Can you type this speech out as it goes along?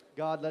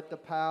God, let the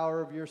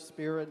power of your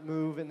Spirit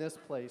move in this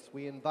place.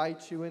 We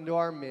invite you into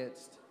our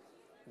midst.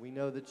 We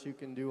know that you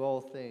can do all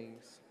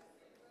things.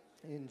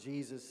 In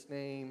Jesus'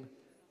 name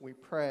we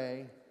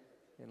pray,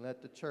 and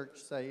let the church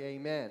say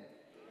amen.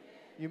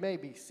 You may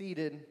be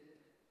seated.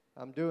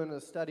 I'm doing a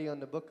study on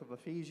the book of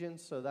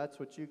Ephesians, so that's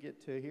what you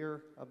get to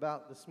hear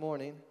about this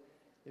morning.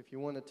 If you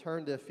want to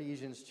turn to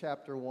Ephesians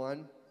chapter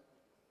 1,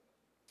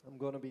 I'm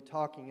going to be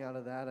talking out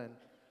of that. And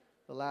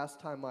the last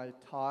time I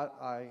taught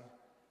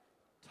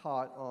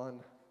on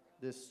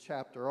this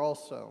chapter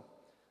also,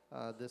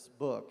 this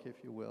book,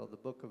 if you will, the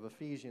book of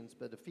Ephesians.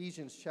 But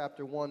Ephesians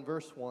chapter 1,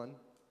 verse 1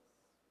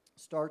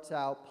 starts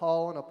out,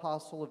 Paul, an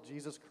apostle of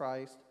Jesus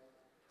Christ,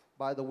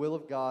 by the will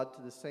of God,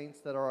 to the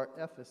saints that are at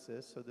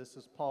Ephesus. So this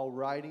is Paul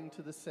writing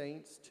to the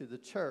saints, to the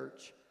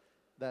church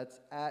that's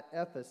at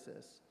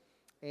Ephesus,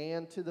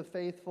 and to the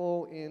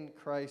faithful in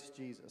Christ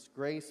Jesus.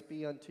 Grace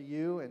be unto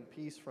you and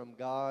peace from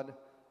God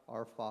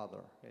our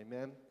Father.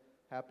 Amen.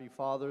 Happy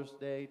Father's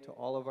Day to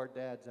all of our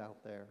dads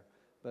out there.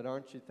 But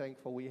aren't you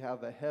thankful we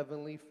have a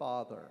heavenly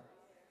Father?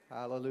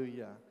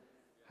 Hallelujah.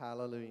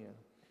 Hallelujah.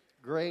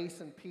 Grace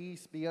and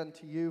peace be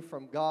unto you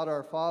from God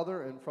our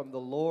Father and from the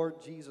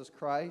Lord Jesus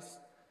Christ.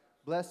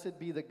 Blessed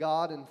be the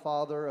God and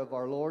Father of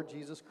our Lord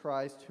Jesus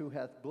Christ, who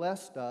hath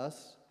blessed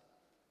us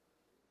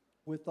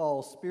with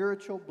all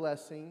spiritual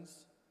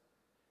blessings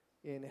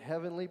in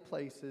heavenly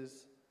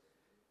places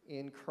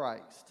in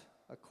Christ,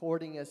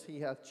 according as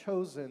he hath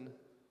chosen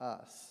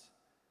us,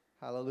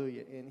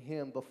 hallelujah, in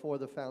him before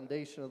the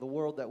foundation of the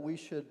world, that we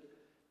should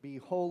be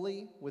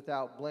holy,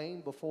 without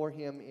blame, before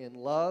him in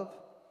love,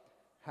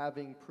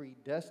 having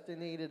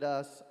predestinated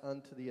us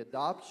unto the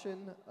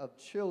adoption of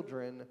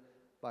children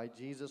by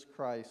Jesus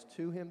Christ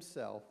to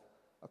himself,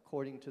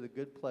 according to the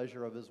good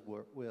pleasure of his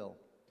will,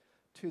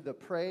 to the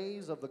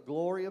praise of the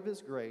glory of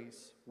his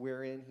grace,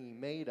 wherein he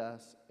made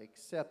us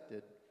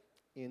accepted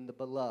in the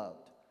beloved.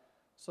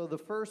 So the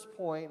first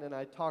point, and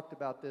I talked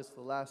about this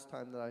the last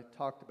time that I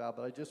talked about,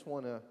 but I just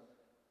want to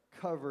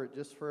cover it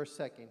just for a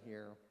second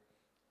here,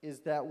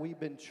 is that we've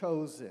been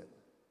chosen.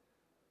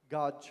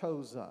 God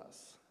chose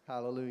us.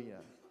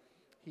 Hallelujah.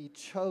 He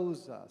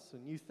chose us.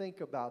 And you think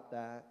about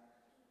that,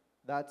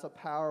 that's a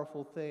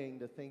powerful thing,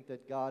 to think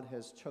that God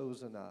has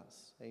chosen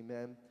us.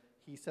 Amen.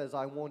 He says,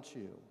 I want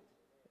you.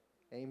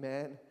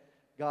 Amen.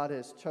 God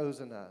has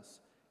chosen us.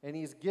 And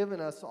he's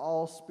given us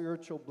all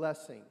spiritual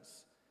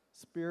blessings.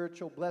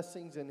 Spiritual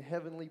blessings in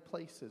heavenly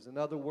places. In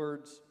other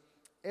words,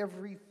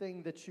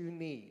 everything that you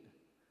need,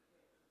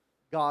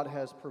 God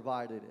has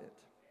provided it.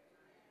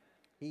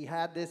 He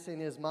had this in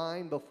his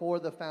mind before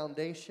the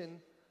foundation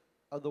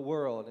of the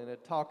world. And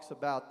it talks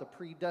about the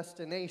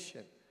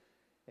predestination.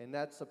 And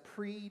that's a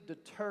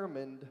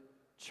predetermined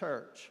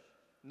church.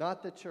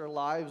 Not that your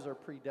lives are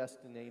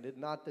predestinated,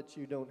 not that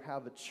you don't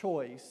have a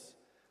choice,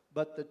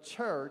 but the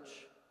church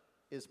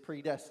is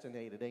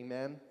predestinated.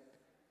 Amen.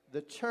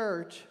 The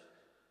church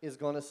is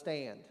going to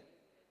stand.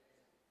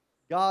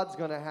 God's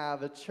going to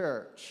have a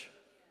church.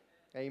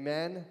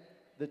 Amen.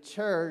 The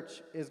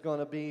church is going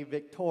to be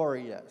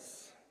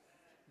victorious.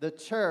 The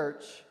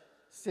church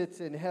sits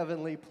in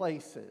heavenly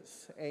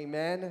places.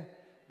 Amen.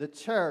 The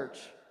church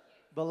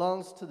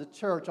belongs to the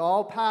church.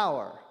 All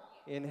power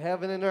in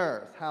heaven and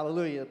earth,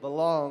 hallelujah,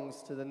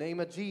 belongs to the name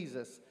of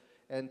Jesus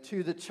and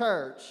to the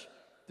church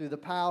through the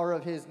power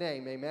of his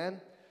name.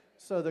 Amen.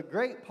 So the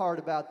great part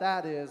about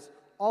that is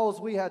all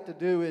we have to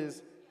do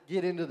is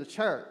get into the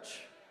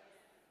church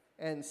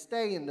and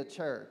stay in the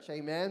church.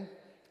 Amen.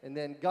 And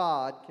then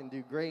God can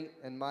do great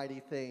and mighty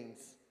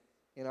things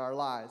in our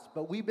lives.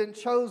 But we've been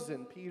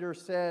chosen. Peter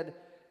said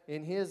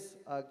in his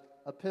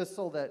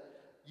epistle that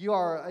you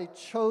are a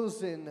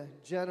chosen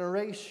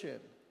generation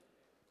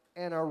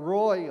and a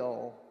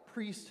royal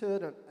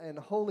priesthood and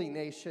holy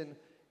nation,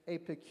 a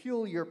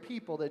peculiar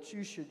people, that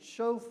you should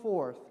show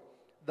forth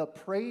the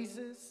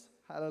praises,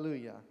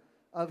 hallelujah,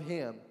 of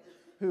him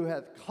who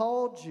hath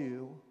called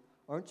you.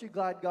 Aren't you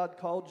glad God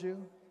called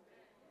you?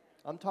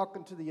 I'm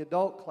talking to the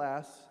adult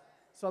class.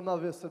 Some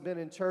of us have been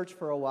in church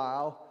for a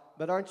while,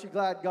 but aren't you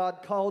glad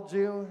God called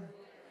you?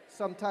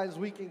 Sometimes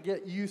we can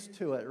get used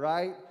to it,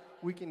 right?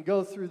 We can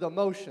go through the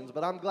motions,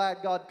 but I'm glad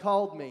God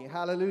called me.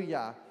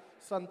 Hallelujah.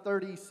 Some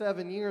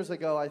 37 years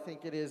ago, I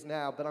think it is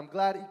now, but I'm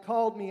glad he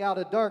called me out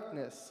of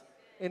darkness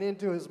and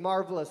into his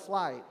marvelous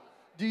light.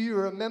 Do you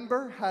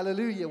remember?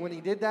 Hallelujah. When he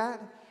did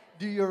that?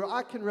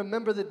 I can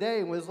remember the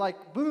day. It was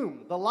like,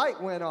 boom, the light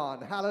went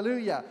on.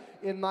 Hallelujah.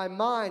 In my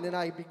mind, and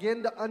I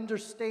began to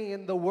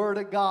understand the word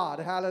of God.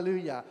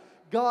 Hallelujah.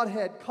 God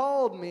had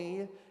called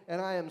me, and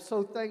I am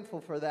so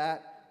thankful for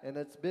that. And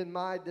it's been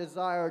my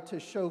desire to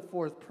show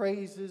forth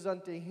praises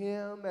unto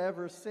him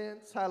ever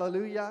since.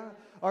 Hallelujah.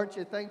 Aren't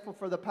you thankful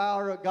for the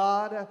power of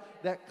God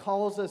that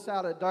calls us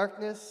out of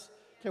darkness?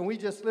 Can we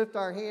just lift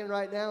our hand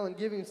right now and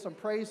give him some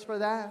praise for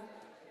that?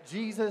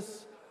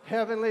 Jesus,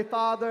 Heavenly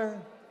Father,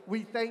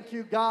 we thank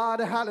you, God,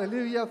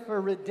 hallelujah,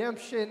 for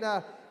redemption,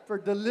 for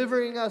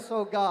delivering us,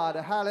 oh God,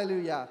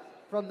 hallelujah,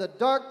 from the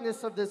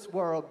darkness of this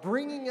world,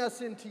 bringing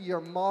us into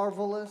your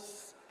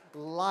marvelous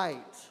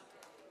light.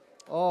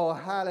 Oh,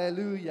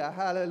 hallelujah,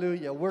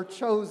 hallelujah. We're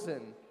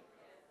chosen.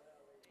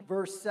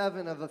 Verse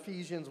 7 of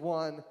Ephesians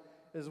 1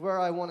 is where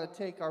I want to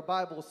take our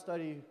Bible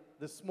study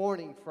this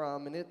morning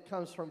from, and it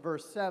comes from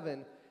verse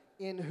 7,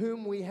 in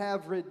whom we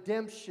have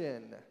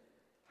redemption.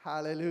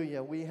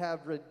 Hallelujah. We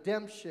have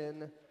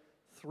redemption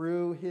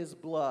through his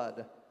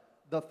blood,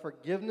 the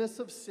forgiveness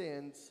of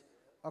sins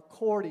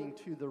according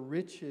to the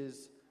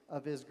riches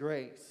of his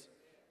grace,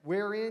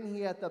 wherein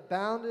he hath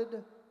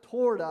abounded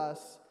toward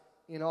us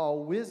in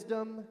all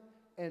wisdom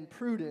and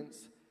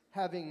prudence,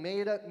 having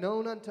made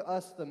known unto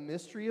us the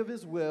mystery of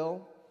his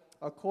will,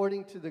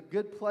 according to the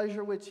good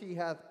pleasure which he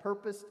hath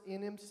purposed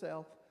in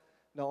himself.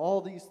 Now, all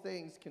these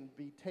things can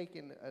be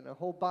taken in a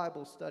whole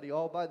Bible study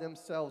all by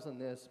themselves in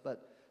this,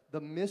 but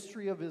the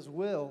mystery of his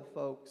will,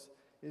 folks,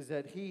 is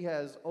that he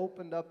has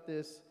opened up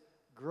this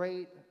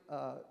great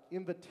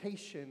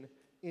invitation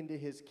into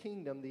his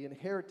kingdom, the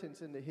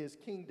inheritance into his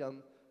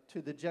kingdom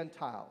to the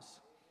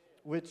Gentiles,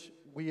 which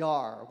we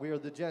are. We are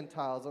the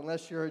Gentiles.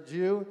 Unless you're a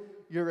Jew,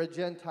 you're a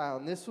Gentile.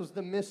 And this was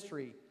the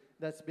mystery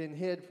that's been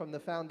hid from the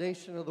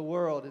foundation of the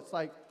world. It's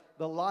like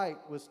the light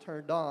was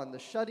turned on. The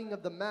shutting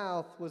of the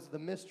mouth was the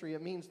mystery.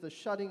 It means the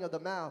shutting of the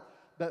mouth.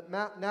 But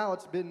now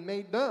it's been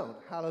made known.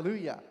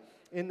 Hallelujah.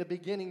 In the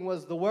beginning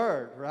was the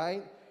Word,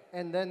 right?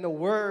 And then the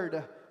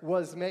Word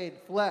was made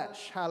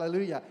flesh.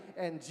 Hallelujah.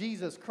 And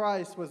Jesus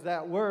Christ was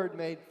that Word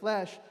made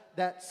flesh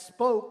that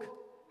spoke,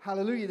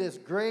 hallelujah, this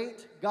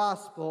great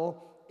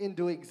gospel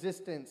into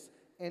existence.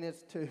 And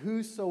it's to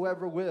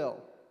whosoever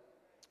will,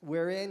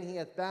 wherein he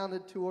hath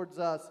bounded towards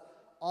us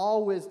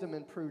all wisdom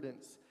and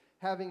prudence,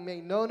 having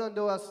made known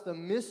unto us the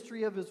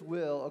mystery of his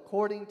will,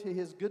 according to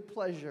his good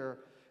pleasure,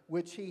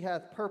 which he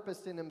hath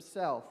purposed in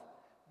himself,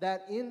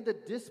 that in the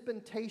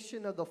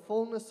dispensation of the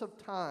fullness of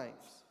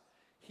times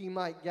he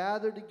might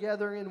gather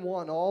together in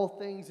one all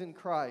things in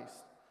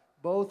Christ,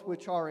 both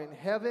which are in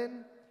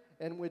heaven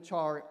and which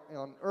are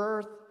on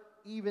earth,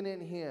 even in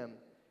him,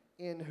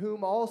 in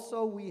whom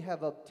also we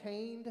have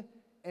obtained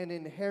an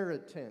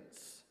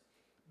inheritance,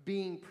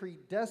 being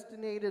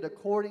predestinated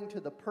according to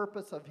the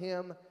purpose of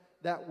him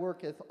that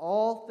worketh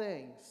all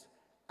things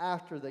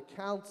after the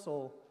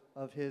counsel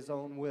of his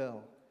own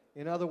will.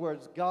 In other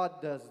words,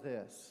 God does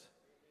this.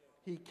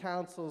 He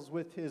counsels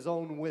with his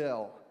own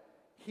will.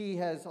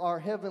 Our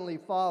Heavenly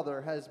Father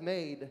has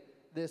made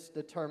this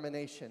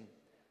determination,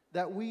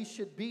 that we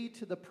should be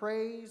to the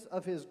praise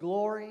of his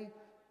glory,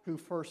 who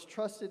first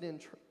trusted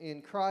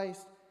in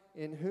Christ,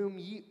 in whom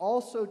ye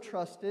also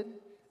trusted,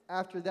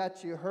 after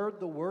that you heard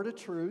the word of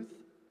truth,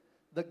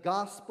 the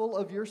gospel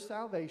of your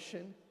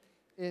salvation,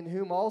 in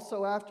whom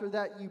also after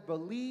that you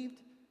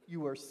believed, you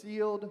were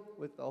sealed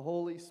with the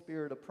Holy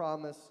Spirit of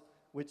promise,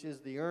 which is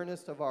the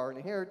earnest of our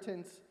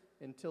inheritance,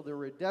 until the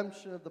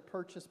redemption of the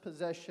purchased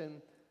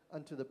possession,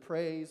 unto the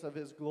praise of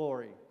his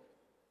glory.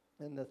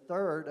 And the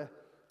third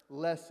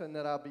lesson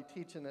that I'll be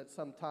teaching at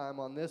some time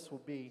on this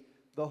will be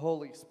the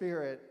Holy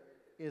Spirit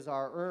is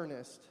our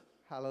earnest,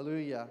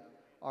 hallelujah,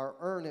 our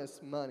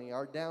earnest money,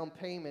 our down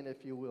payment,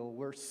 if you will.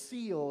 We're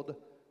sealed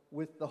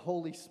with the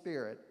Holy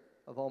Spirit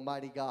of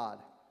Almighty God.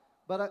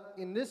 But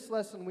in this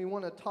lesson, we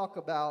want to talk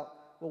about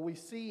what we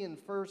see in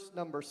verse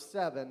number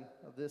 7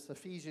 of this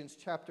Ephesians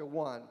chapter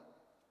 1.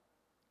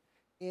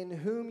 In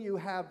whom you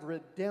have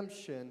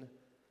redemption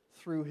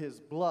through his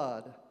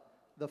blood,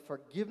 the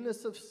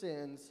forgiveness of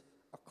sins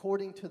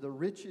according to the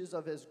riches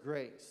of his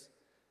grace.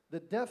 The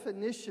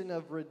definition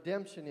of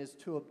redemption is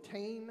to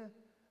obtain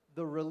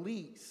the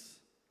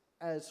release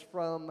as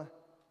from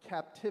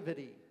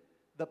captivity,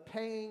 the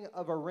paying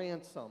of a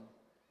ransom.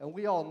 And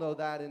we all know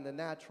that in the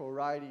natural,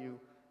 right?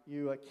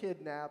 You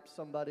kidnap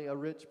somebody, a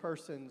rich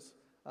person's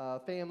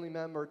family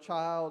member,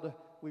 child.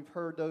 We've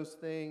heard those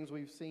things.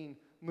 We've seen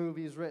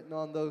movies written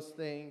on those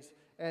things.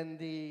 And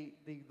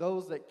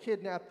those that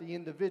kidnap the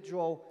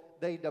individual,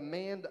 they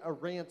demand a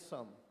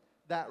ransom.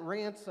 That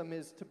ransom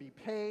is to be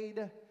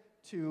paid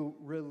to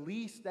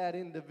release that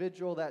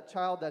individual, that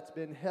child that's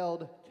been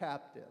held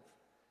captive.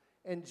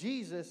 And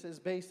Jesus is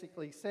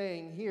basically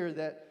saying here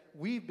that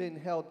we've been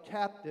held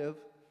captive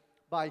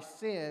by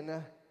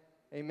sin.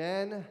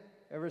 Amen.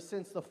 Ever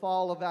since the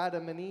fall of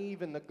Adam and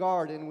Eve in the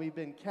garden, we've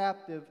been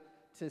captive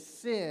to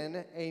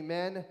sin.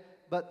 Amen.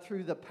 But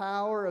through the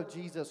power of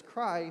Jesus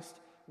Christ,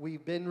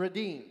 we've been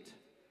redeemed.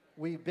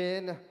 We've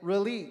been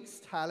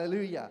released.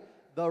 Hallelujah.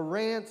 The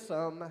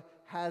ransom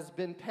has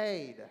been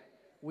paid.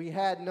 We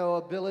had no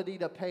ability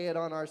to pay it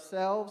on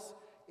ourselves.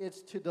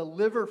 It's to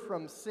deliver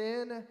from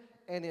sin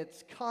and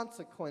its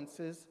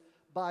consequences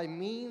by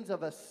means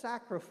of a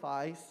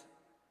sacrifice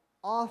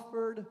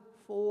offered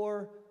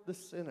for the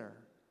sinner.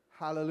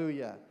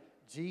 Hallelujah.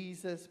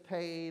 Jesus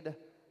paid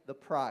the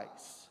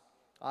price.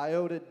 I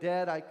owed a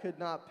debt I could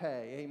not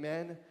pay.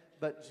 Amen.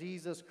 But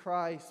Jesus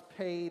Christ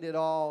paid it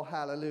all.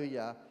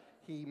 Hallelujah.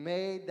 He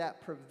made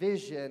that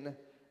provision.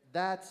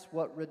 That's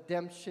what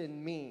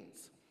redemption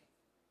means.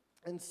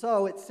 And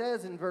so it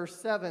says in verse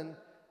 7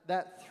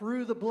 that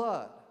through the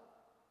blood,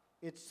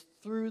 it's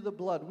through the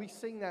blood. We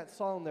sing that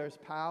song, there's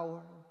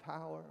power,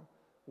 power,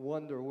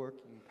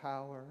 wonder-working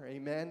power.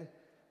 Amen.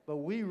 But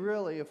we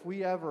really, if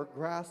we ever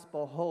grasp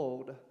a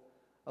hold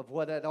of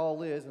what it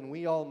all is, and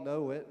we all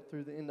know it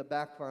in the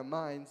back of our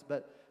minds,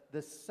 but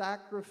the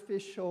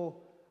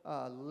sacrificial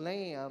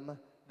lamb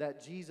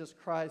that Jesus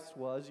Christ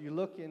was. You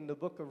look in the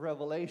book of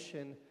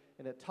Revelation,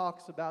 and it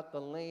talks about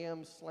the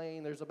lamb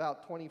slain. There's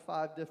about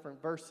 25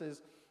 different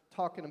verses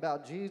talking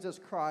about Jesus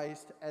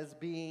Christ as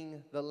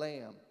being the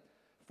lamb.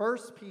 1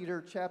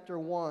 Peter chapter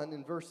 1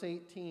 and verse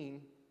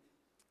 18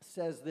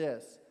 says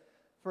this,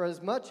 "For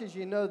as much as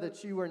you know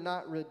that you were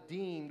not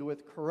redeemed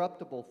with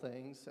corruptible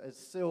things, as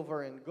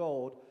silver and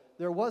gold,"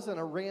 there wasn't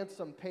a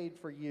ransom paid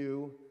for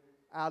you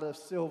out of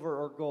silver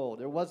or gold.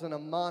 There wasn't a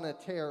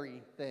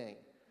monetary thing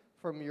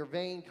from your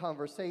vain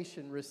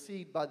conversation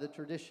received by the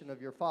tradition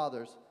of your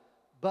fathers,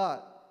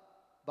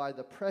 but by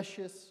the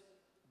precious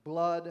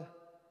blood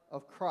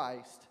of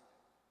Christ,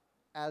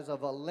 as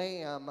of a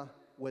lamb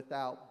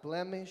without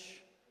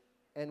blemish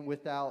and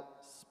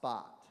without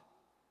spot.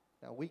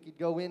 Now, we could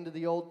go into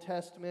the Old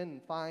Testament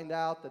and find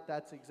out that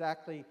that's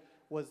exactly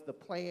was the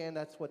plan.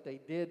 That's what they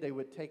did. They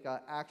would take an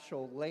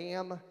actual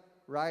lamb,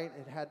 right?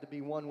 It had to be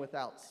one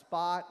without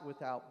spot,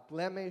 without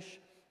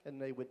blemish,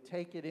 and they would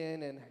take it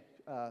in and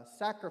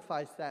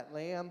sacrifice that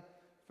lamb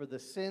for the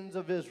sins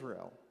of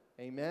Israel.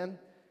 Amen?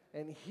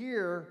 And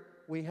here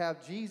we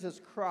have Jesus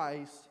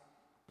Christ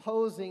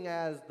posing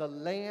as the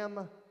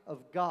Lamb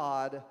of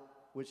God,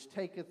 which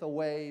taketh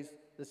away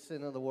the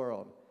sin of the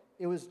world.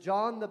 It was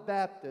John the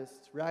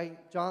Baptist,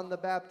 right? John the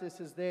Baptist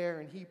is there,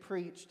 and he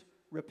preached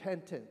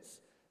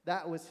repentance.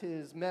 That was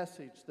his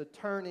message, the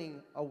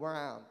turning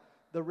around,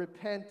 the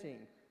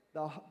repenting,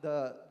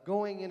 the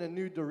going in a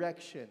new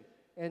direction.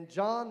 And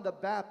John the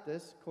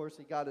Baptist, of course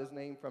he got his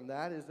name from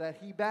that, is that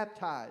he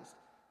baptized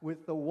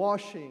with the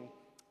washing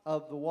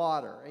of the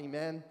water.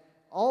 Amen?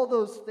 All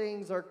those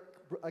things are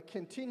a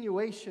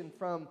continuation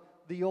from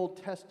the Old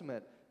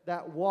Testament.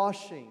 That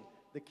washing,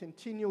 the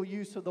continual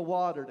use of the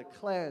water to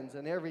cleanse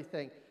and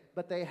everything.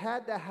 But they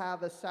had to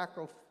have a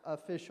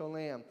sacrificial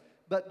lamb.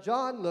 But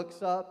John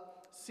looks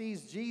up,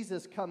 sees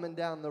Jesus coming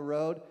down the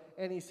road,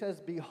 and he says,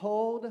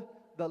 "Behold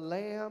the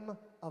Lamb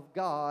of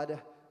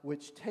God,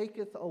 which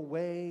taketh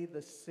away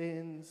the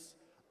sins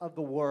of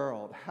the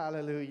world."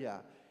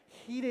 Hallelujah.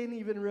 He didn't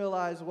even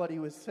realize what he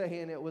was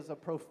saying. It was a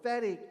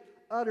prophetic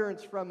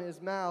utterance from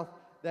his mouth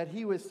that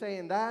he was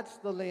saying, that's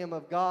the Lamb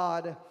of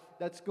God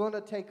that's going to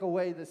take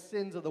away the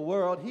sins of the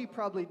world. He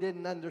probably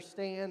didn't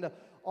understand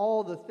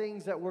all the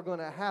things that were going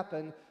to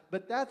happen,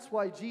 but that's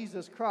why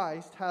Jesus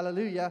Christ,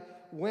 hallelujah,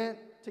 went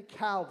to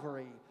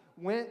Calvary,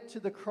 went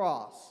to the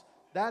cross.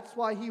 That's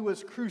why he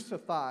was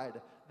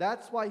crucified.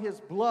 That's why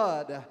his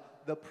blood,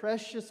 the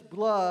precious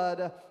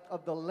blood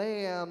of the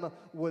Lamb,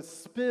 was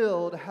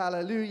spilled,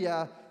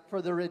 hallelujah,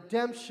 for the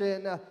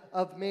redemption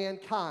of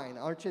mankind.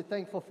 Aren't you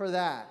thankful for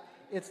that?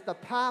 It's the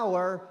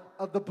power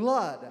of the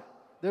blood.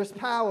 There's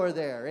power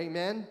there,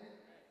 amen?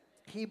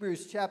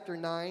 Hebrews chapter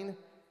 9,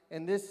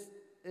 and this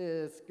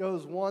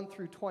goes 1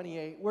 through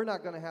 28. We're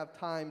not going to have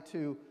time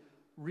to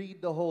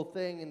read the whole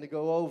thing and to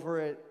go over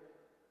it.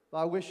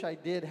 I wish I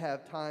did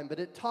have time, but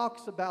it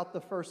talks about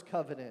the first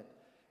covenant.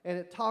 And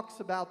it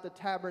talks about the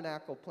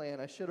tabernacle plan.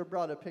 I should have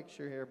brought a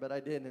picture here, but I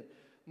didn't.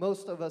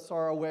 Most of us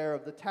are aware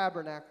of the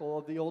tabernacle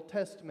of the Old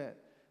Testament.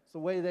 It's the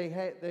way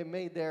they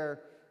made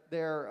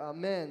their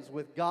amends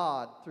with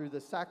God through the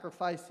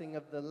sacrificing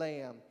of the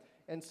lamb.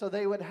 And so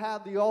they would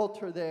have the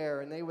altar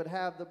there, and they would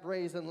have the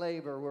brazen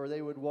laver where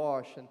they would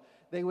wash, and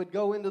they would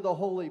go into the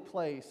holy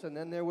place, and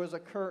then there was a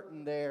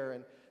curtain there,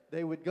 and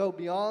they would go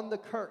beyond the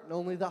curtain.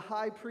 Only the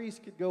high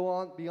priest could go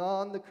on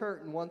beyond the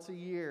curtain once a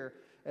year,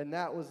 and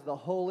that was the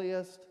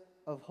holiest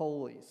of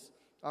holies.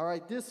 All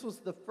right, this was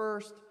the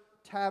first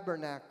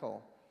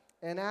tabernacle.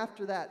 And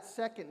after that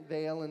second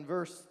veil in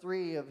verse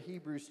 3 of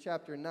Hebrews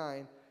chapter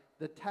 9,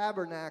 the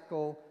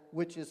tabernacle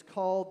which is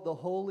called the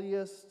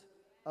holiest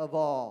of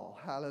all.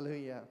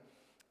 Hallelujah.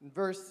 In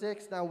verse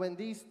 6, now when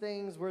these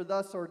things were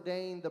thus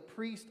ordained, the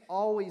priest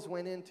always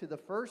went into the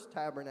first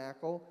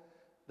tabernacle,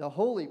 the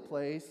holy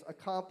place,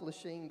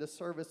 accomplishing the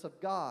service of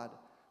God.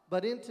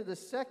 But into the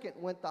second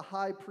went the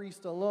high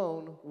priest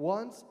alone,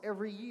 once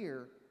every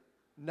year,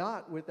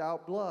 not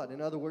without blood.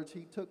 In other words,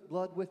 he took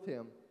blood with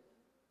him,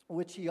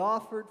 which he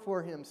offered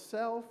for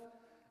himself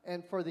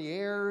and for the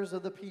heirs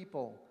of the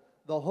people.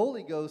 The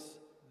Holy Ghost,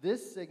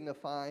 this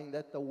signifying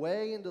that the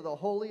way into the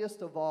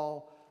holiest of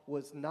all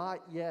was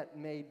not yet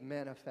made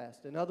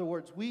manifest. In other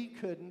words,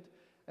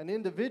 an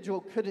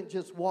individual couldn't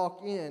just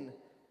walk in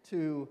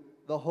to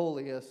the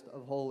holiest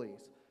of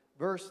holies.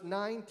 Verse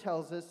 9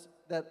 tells us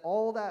that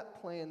all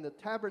that plan, the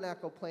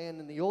tabernacle plan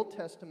in the Old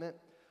Testament,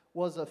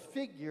 was a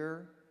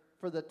figure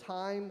for the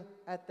time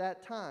at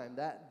that time,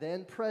 that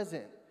then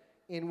present,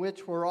 in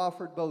which were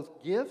offered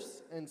both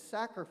gifts and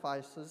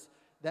sacrifices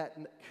that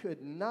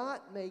could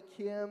not make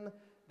him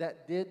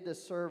that did the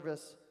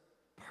service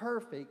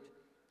perfect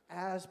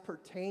as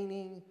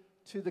pertaining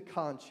to the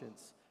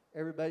conscience.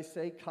 Everybody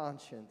say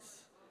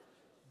conscience.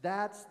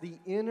 That's the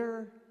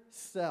inner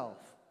self,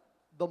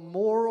 the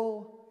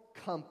moral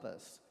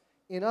compass.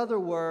 In other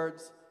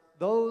words,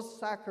 those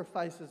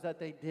sacrifices that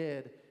they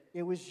did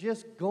It was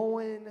just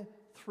going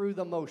through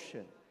the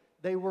motion.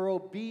 They were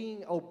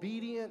being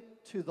obedient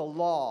to the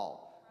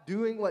law,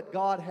 doing what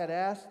God had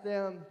asked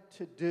them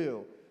to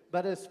do.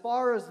 But as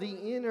far as the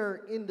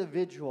inner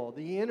individual,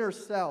 the inner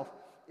self,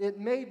 it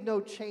made no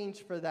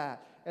change for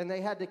that. And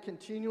they had to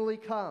continually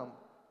come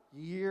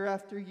year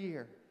after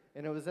year.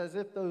 And it was as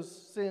if those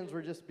sins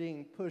were just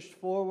being pushed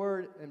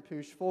forward and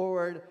pushed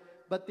forward.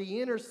 But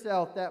the inner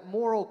self, that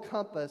moral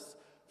compass,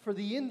 for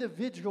the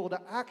individual to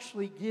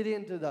actually get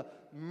into the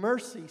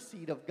mercy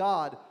seat of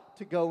God,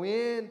 to go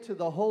into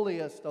the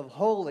holiest of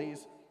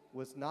holies,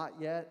 was not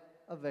yet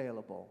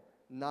available,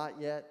 not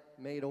yet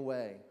made a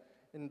way.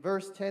 In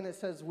verse 10 it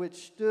says, which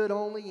stood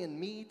only in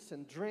meats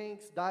and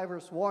drinks,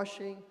 divers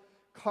washing,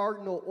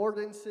 cardinal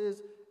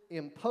ordinances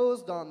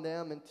imposed on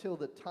them until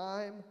the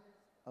time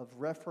of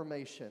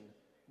reformation.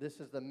 This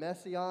is the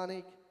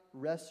messianic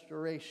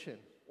restoration,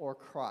 or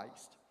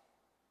Christ.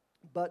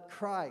 But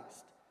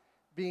Christ,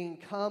 being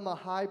come a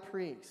high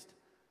priest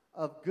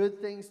of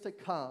good things to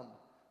come,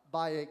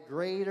 by a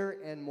greater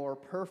and more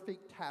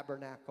perfect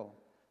tabernacle,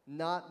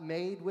 not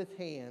made with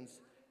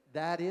hands,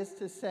 that is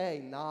to say,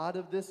 not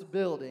of this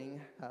building,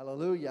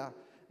 hallelujah,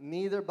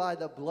 neither by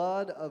the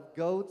blood of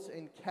goats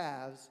and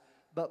calves,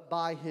 but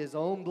by his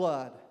own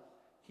blood,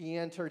 he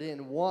entered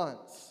in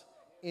once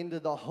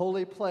into the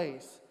holy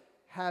place,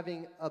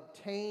 having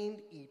obtained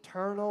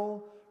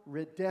eternal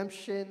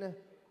redemption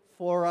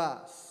for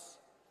us.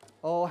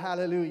 Oh,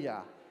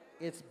 hallelujah.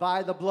 It's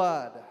by the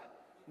blood.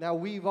 Now,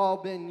 we've all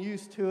been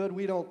used to it.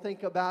 We don't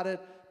think about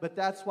it, but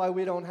that's why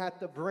we don't have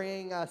to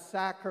bring a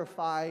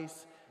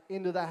sacrifice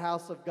into the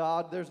house of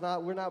God.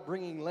 We're not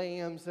bringing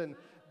lambs and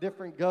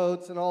different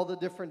goats and all the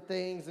different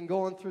things and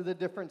going through the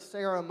different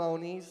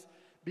ceremonies,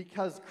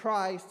 because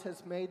Christ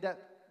has paid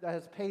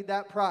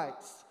that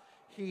price.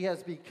 He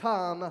has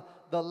become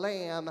the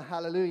lamb,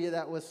 hallelujah,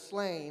 that was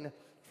slain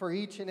for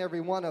each and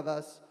every one of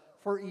us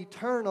for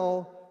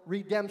eternal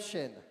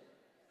redemption.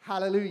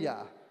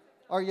 Hallelujah.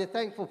 Are you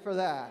thankful for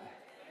that?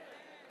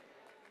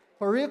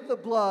 For if the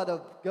blood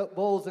of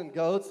bulls and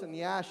goats and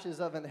the ashes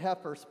of an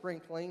heifer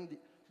sprinkling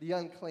the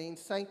unclean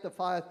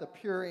sanctifieth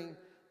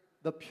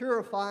the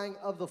purifying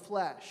of the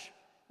flesh,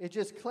 it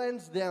just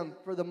cleansed them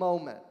for the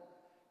moment,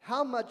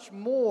 how much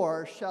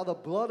more shall the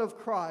blood of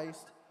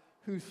Christ,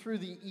 who through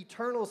the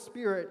eternal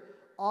Spirit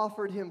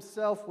offered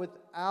himself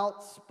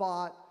without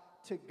spot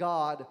to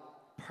God,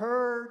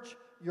 purge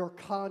your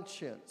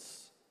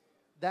conscience,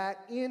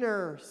 that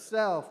inner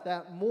self,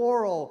 that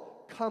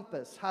moral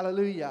compass,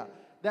 hallelujah,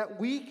 that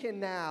we can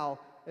now,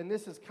 and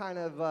this is kind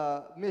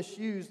of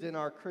misused in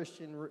our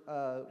Christian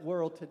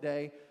world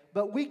today,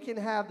 but we can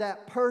have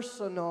that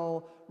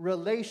personal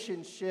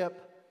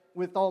relationship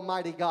with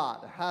Almighty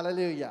God.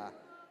 Hallelujah.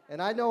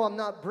 And I know I'm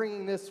not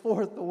bringing this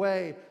forth the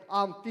way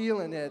I'm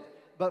feeling it,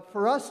 but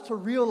for us to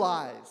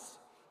realize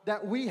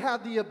that we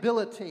have the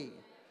ability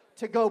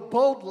to go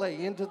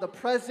boldly into the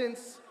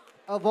presence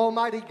of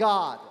Almighty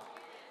God,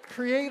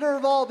 creator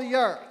of all the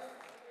earth.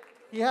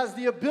 He has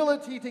the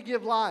ability to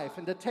give life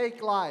and to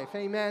take life,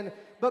 amen.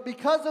 But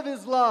because of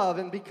his love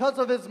and because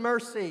of his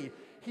mercy,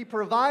 he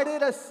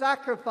provided a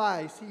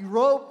sacrifice. He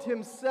robed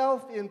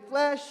himself in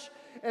flesh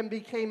and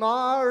became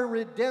our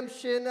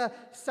redemption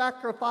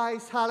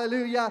sacrifice,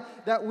 hallelujah,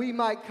 that we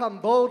might come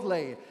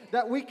boldly,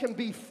 that we can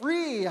be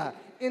free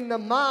in the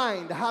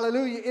mind,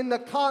 hallelujah, in the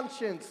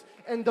conscience,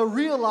 and to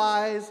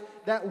realize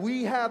that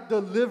we have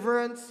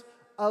deliverance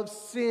of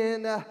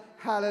sin,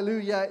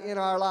 hallelujah, in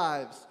our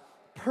lives.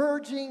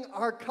 Purging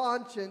our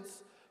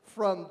conscience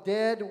from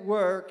dead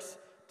works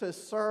to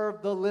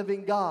serve the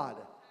living God.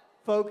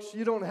 Folks,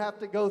 you don't have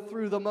to go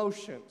through the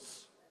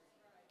motions.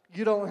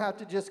 You don't have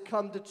to just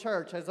come to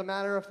church. As a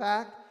matter of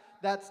fact,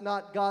 that's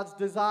not God's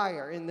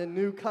desire in the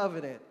new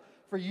covenant,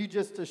 for you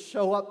just to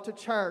show up to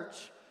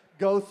church,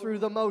 go through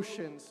the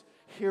motions,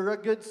 hear a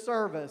good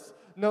service.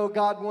 No,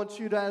 God wants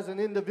you to, as an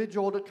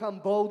individual, to come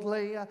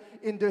boldly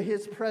into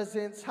his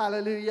presence.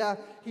 Hallelujah.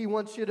 He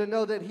wants you to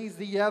know that he's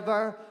the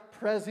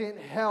ever-present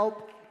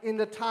help in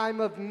the time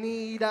of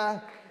need.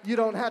 You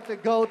don't have to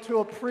go to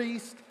a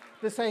priest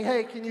to say,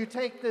 hey, can you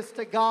take this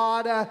to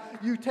God?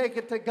 You take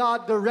it to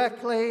God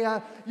directly.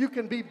 You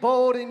can be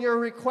bold in your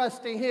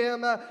request to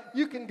him.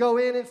 You can go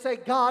in and say,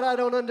 God, I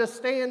don't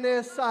understand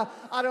this.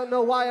 I don't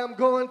know why I'm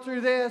going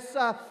through this.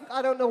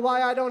 I don't know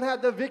why I don't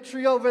have the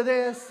victory over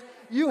this.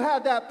 You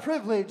have that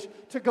privilege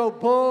to go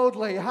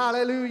boldly,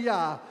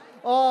 hallelujah,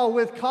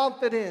 with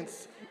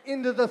confidence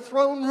into the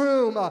throne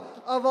room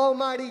of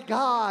Almighty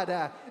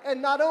God. And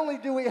not only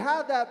do we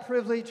have that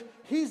privilege,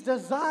 he's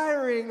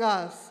desiring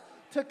us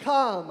to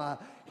come.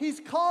 He's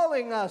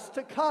calling us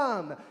to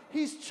come.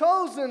 He's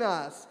chosen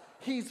us.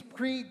 He's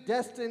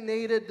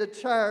predestinated the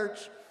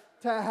church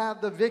to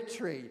have the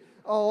victory.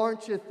 Oh,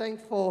 aren't you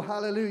thankful,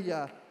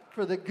 hallelujah,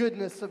 for the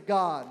goodness of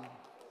God?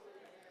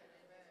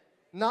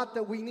 Not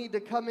that we need to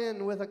come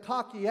in with a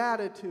cocky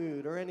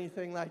attitude or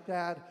anything like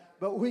that,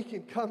 but we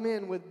can come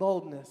in with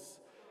boldness.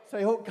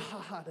 Say,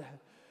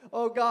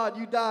 oh God,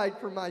 you died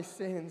for my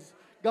sins.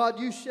 God,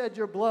 you shed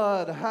your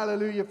blood,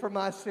 hallelujah, for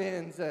my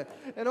sins.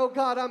 And oh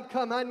God,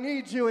 I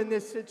need you in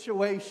this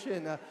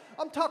situation.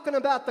 I'm talking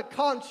about the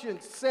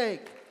conscience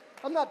sake.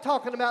 I'm not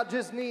talking about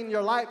just needing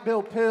your light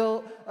bill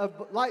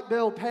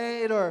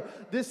paid or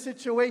this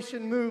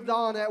situation moved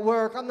on at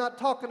work. I'm not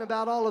talking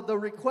about all of the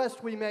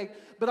requests we make,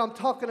 but I'm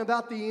talking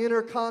about the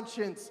inner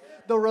conscience,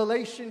 the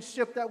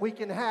relationship that we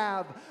can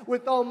have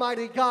with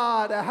Almighty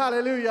God,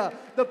 hallelujah,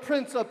 the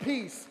Prince of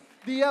Peace,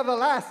 the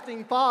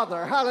everlasting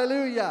Father,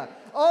 hallelujah.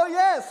 Oh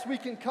yes, we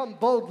can come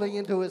boldly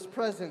into His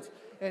presence,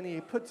 and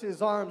He puts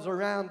His arms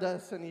around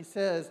us and He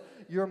says,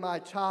 you're my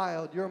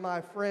child, you're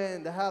my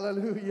friend,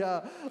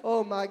 hallelujah.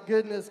 Oh my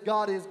goodness,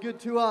 God is good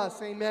to us,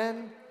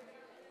 amen.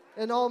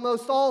 And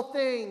almost all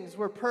things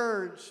were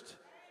purged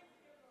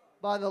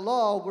by the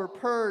law, were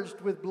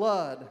purged with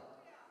blood.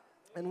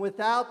 And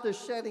without the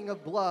shedding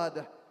of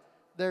blood,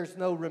 there's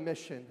no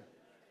remission.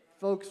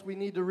 Folks, we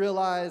need to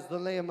realize the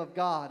Lamb of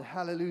God,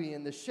 hallelujah,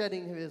 and the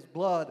shedding of His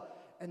blood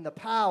and the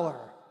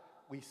power.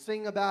 We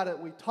sing about it,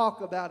 we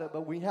talk about it,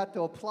 but we have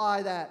to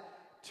apply that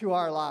to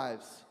our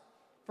lives.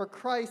 For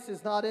Christ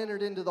has not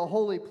entered into the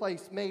holy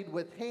place made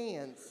with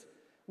hands,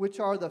 which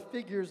are the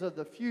figures of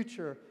the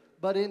future,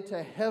 but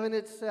into heaven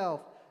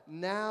itself,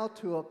 now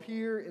to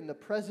appear in the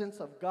presence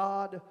of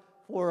God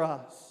for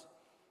us.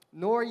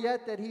 Nor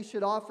yet that He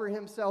should offer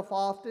Himself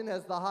often,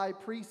 as the high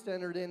priest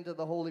entered into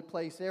the holy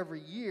place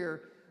every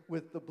year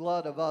with the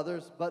blood of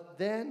others, but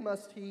then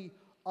must He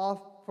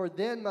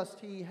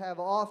have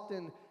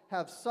often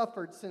have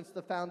suffered since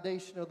the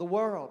foundation of the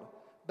world.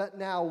 But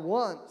now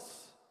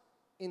once,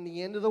 in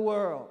the end of the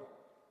world,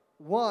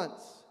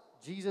 once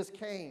Jesus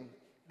came,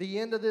 the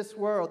end of this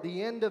world,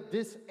 the end of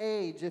this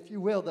age, if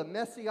you will, the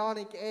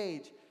messianic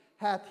age,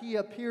 hath He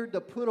appeared to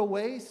put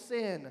away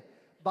sin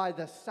by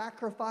the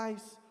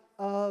sacrifice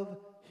of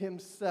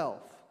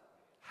Himself.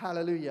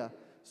 Hallelujah.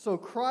 So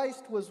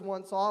Christ was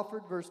once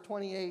offered, verse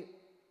 28,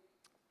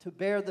 to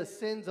bear the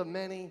sins of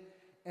many,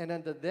 and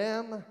unto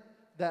them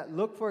that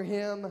look for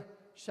Him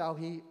shall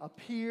He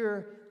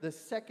appear the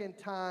second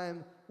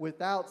time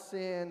without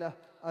sin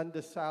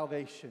unto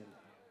salvation.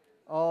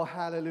 Oh,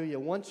 hallelujah.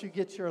 Once you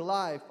get your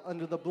life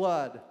under the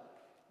blood,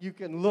 you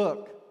can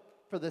look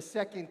for the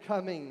second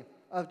coming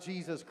of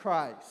Jesus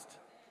Christ.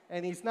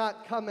 And He's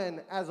not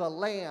coming as a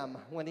lamb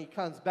when He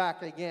comes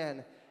back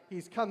again.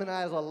 He's coming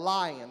as a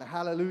lion.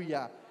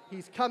 Hallelujah.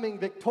 He's coming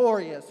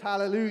victorious.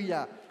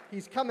 Hallelujah.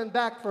 He's coming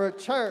back for a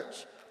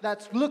church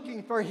that's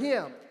looking for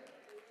Him.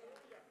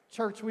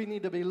 Church, we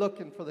need to be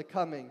looking for the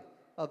coming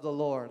of the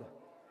Lord.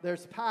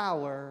 There's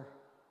power,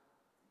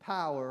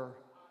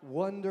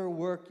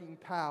 wonder-working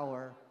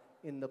power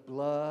in the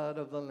blood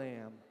of the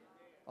Lamb.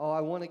 Oh,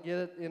 I want to get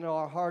it in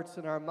our hearts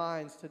and our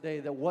minds today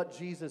that what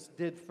Jesus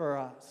did for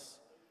us,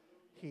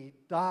 He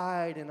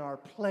died in our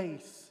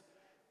place.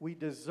 We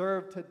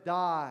deserve to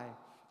die.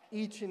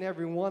 Each and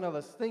every one of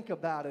us, think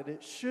about it.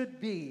 It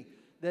should be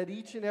that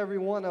each and every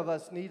one of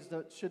us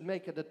should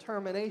make a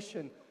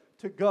determination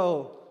to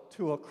go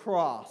to a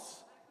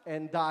cross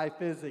and die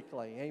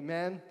physically.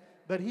 Amen?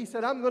 But He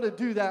said, I'm going to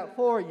do that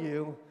for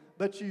you,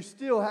 but you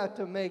still have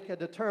to make a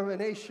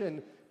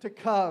determination to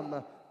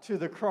come to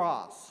the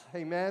cross.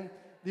 Amen?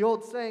 The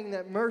old saying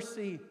that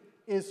mercy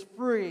is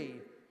free,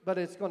 but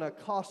it's going to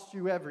cost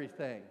you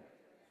everything.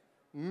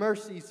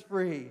 Mercy's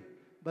free,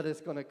 but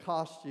it's going to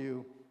cost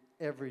you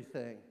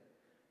everything.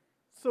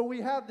 So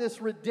we have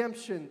this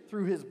redemption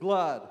through His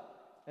blood,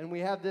 and we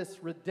have this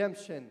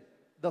redemption,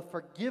 the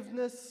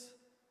forgiveness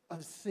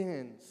of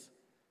sins,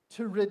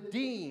 to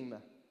redeem.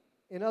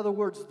 In other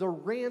words, the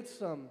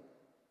ransom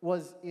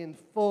was in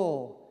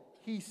full.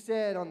 He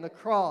said on the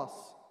cross,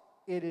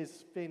 it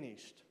is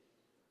finished.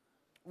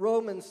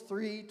 Romans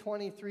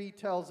 3:23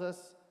 tells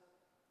us,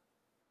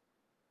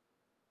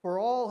 for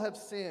all have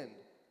sinned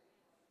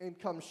and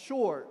come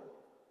short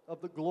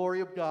of the glory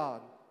of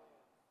God,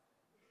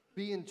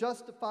 being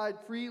justified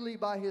freely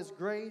by His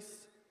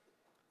grace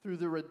through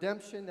the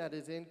redemption that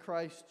is in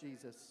Christ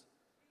Jesus,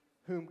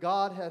 whom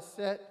God has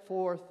set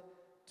forth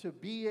to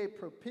be a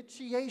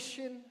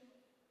propitiation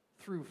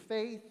through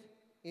faith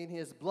in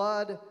His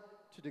blood,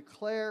 to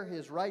declare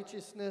His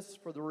righteousness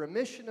for the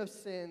remission of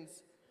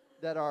sins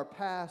that are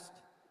past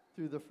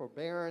through the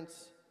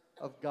forbearance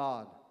of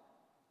God.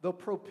 The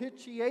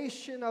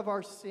propitiation of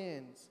our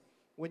sins.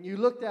 When you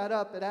look that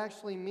up, it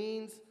actually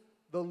means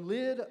the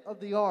lid of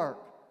the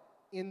ark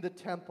in the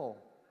temple.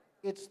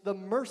 It's the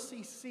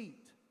mercy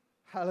seat,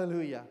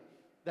 hallelujah,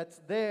 that's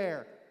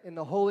there in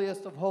the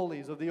holiest of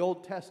holies of the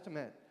Old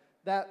Testament.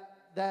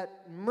 That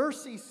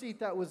mercy seat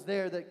that was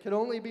there that could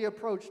only be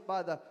approached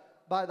by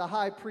the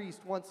high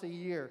priest once a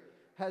year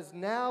has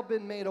now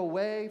been made a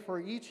way for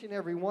each and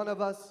every one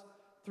of us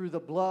through the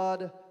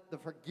blood, the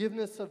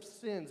forgiveness of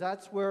sins.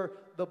 That's where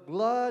the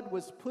blood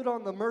was put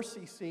on the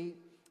mercy seat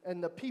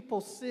and the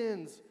people's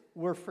sins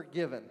were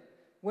forgiven.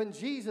 When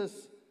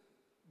Jesus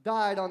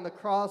died on the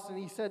cross and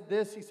He said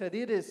this, He said,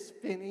 it is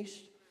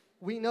finished.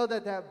 We know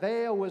that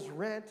veil was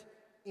rent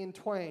in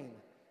twain,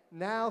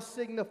 now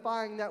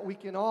signifying that we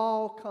can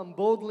all come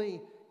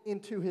boldly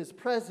into His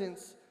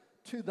presence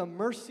to the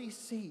mercy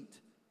seat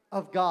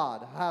of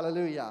God.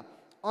 Hallelujah.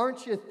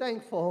 Aren't you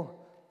thankful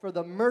for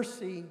the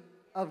mercy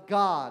of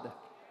God?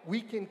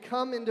 We can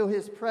come into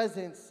his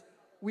presence.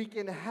 We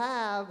can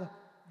have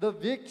the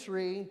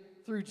victory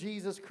through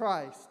Jesus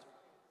Christ.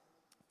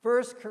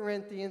 1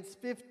 Corinthians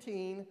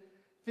 15,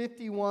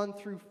 51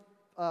 through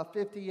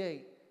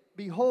 58.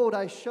 Behold,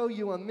 I show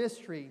you a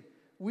mystery.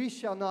 We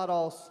shall not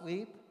all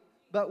sleep,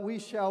 but we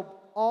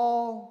shall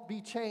all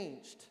be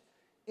changed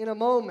in a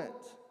moment,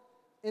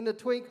 in the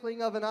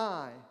twinkling of an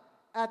eye,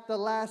 at the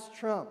last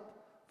trump.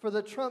 For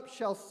the trump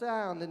shall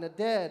sound, and the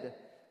dead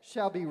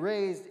shall be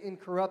raised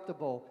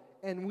incorruptible,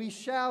 and we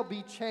shall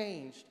be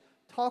changed.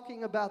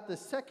 Talking about the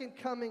second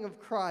coming of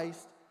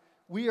Christ,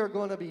 we are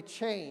going to be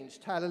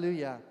changed.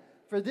 Hallelujah.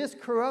 For this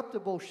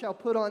corruptible shall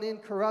put on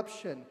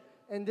incorruption,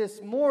 and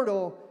this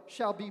mortal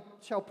shall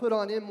put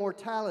on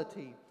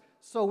immortality.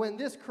 So when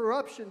this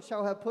corruption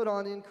shall have put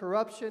on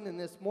incorruption, and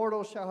this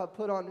mortal shall have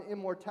put on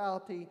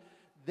immortality,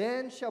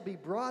 then shall be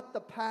brought to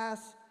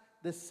pass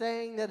the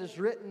saying that is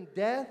written,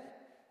 death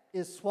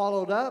is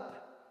swallowed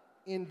up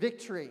in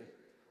victory.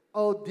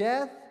 O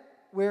death,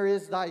 where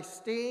is thy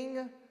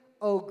sting?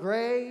 O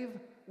grave,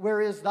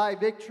 where is thy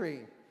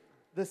victory?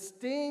 The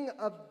sting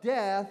of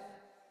death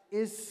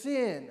is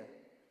sin.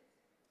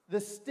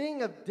 The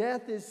sting of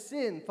death is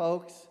sin,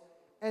 folks.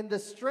 And the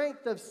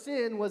strength of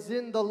sin was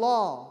in the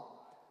law.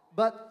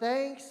 But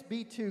thanks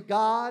be to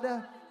God,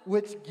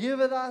 which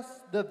giveth us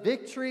the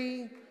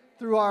victory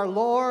through our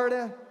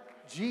Lord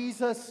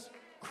Jesus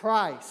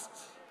Christ.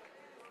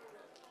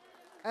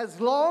 As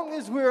long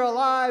as we're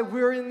alive,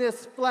 we're in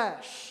this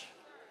flesh,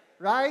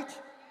 right?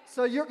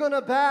 So you're going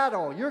to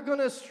battle, you're going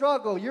to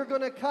struggle, you're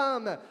going to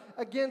come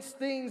against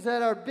things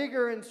that are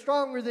bigger and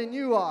stronger than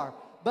you are.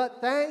 But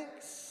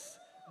thanks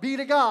be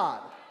to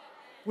God,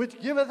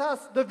 which giveth us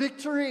the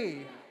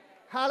victory.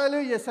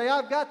 Hallelujah. Say,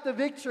 I've got the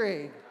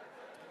victory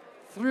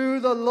through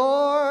the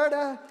Lord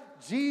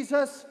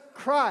Jesus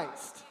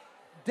Christ.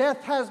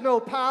 Death has no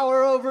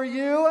power over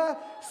you.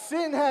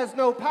 Sin has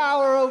no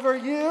power over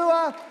you.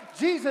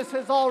 Jesus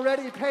has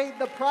already paid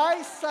the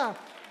price.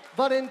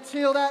 But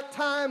until that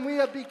time, we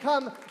have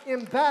become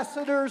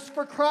ambassadors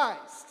for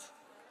Christ.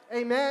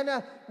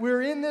 Amen.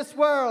 We're in this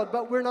world,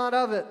 but we're not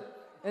of it.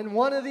 And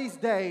one of these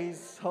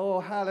days, oh,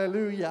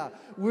 hallelujah,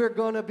 we're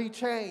going to be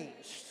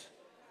changed.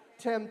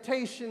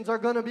 Temptations are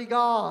going to be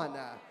gone.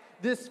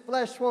 This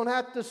flesh won't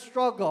have to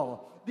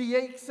struggle. The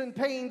aches and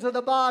pains of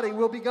the body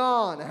will be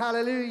gone.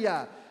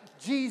 Hallelujah.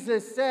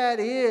 Jesus said,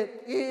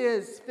 it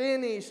is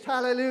finished.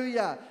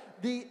 Hallelujah.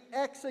 The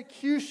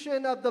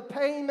execution of the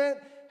payment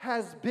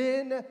has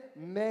been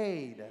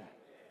made.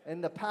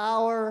 And the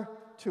power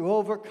to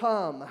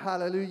overcome.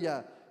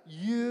 Hallelujah.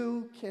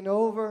 You can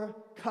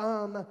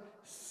overcome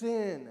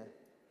sin.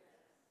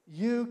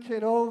 You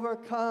can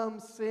overcome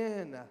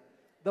sin.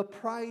 The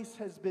price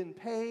has been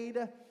paid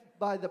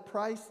by the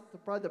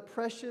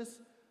precious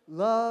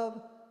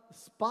love,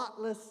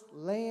 spotless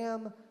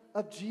Lamb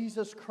of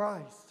Jesus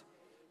Christ.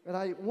 And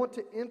I want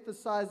to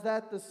emphasize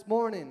that this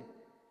morning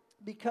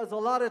because a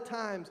lot of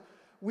times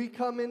we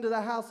come into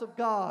the house of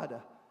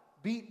God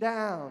beat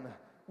down.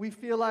 We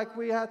feel like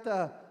we have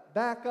to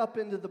back up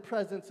into the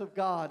presence of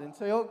God and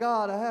say, oh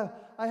God,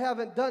 I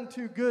haven't done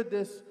too good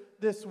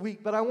this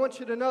week, but I want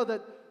you to know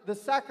that the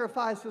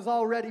sacrifice has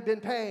already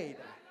been paid.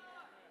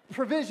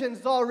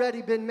 Provision's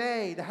already been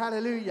made.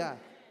 Hallelujah.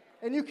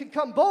 And you can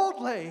come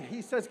boldly.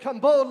 He says, come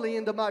boldly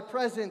into my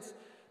presence.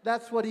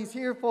 That's what he's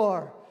here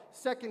for.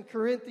 2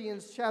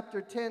 Corinthians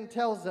chapter 10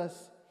 tells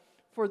us,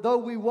 for though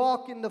we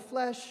walk in the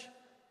flesh,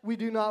 we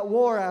do not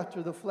war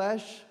after the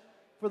flesh.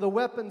 For the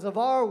weapons of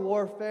our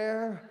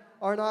warfare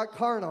are not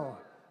carnal,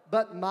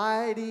 but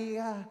mighty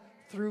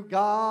through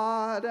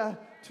God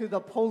to the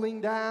pulling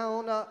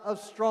down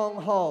of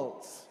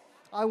strongholds.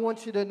 I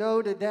want you to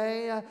know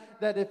today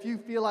that if you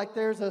feel like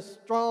there's a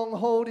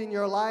stronghold in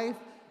your life,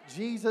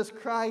 Jesus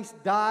Christ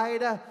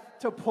died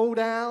to pull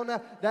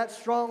down that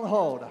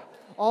stronghold.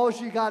 All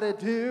you got to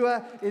do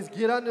is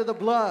get under the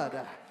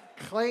blood.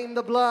 Claim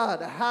the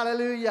blood.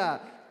 Hallelujah.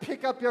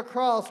 Pick up your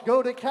cross,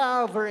 go to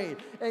Calvary,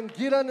 and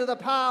get under the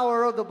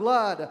power of the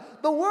blood.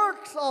 The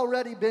work's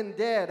already been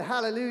dead.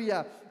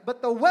 Hallelujah.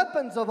 But the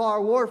weapons of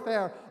our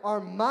warfare are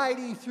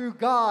mighty through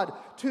God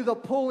to the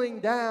pulling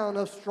down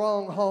of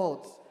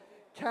strongholds.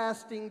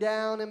 Casting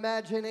down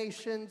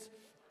imaginations,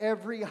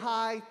 every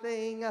high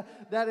thing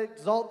that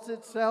exalts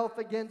itself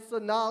against the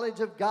knowledge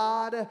of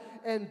God,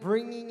 and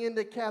bringing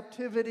into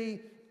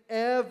captivity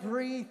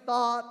every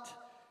thought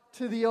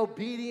to the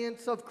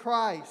obedience of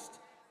Christ.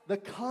 The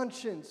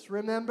conscience,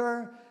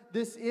 remember?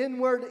 This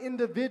inward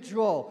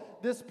individual,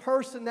 this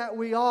person that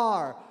we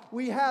are.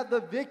 We have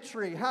the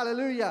victory,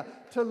 hallelujah,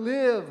 to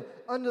live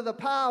under the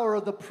power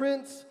of the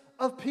Prince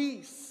of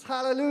Peace.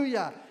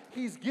 Hallelujah.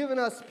 He's given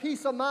us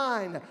peace of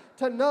mind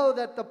to know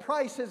that the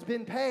price has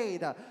been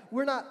paid.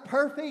 We're not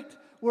perfect.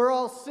 We're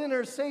all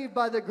sinners saved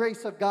by the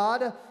grace of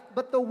God.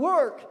 But the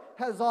work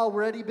has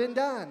already been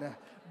done.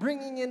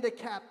 Bringing into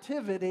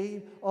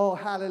captivity, oh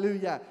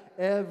hallelujah,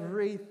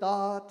 every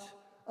thought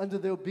under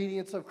the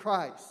obedience of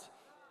Christ.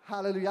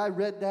 Hallelujah. I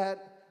read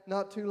that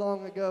not too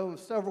long ago,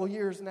 several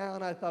years now,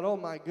 and I thought, oh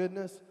my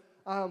goodness,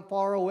 I'm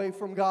far away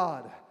from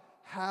God.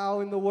 How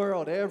in the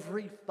world?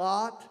 Every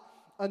thought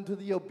unto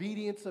the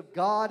obedience of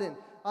God. And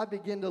I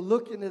began to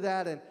look into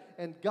that,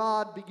 and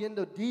God began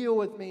to deal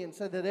with me and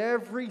said that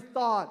every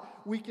thought,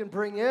 we can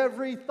bring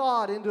every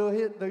thought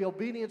into the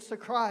obedience to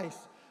Christ.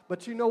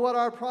 But you know what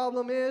our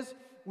problem is?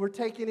 We're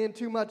taking in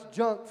too much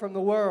junk from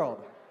the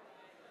world.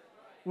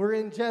 We're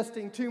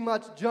ingesting too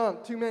much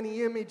junk, too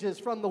many images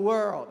from the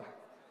world.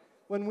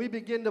 When we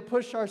begin to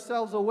push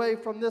ourselves away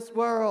from this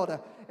world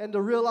and to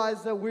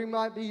realize that we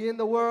might be in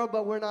the world,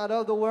 but we're not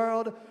of the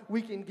world,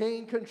 we can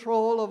gain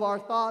control of our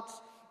thoughts.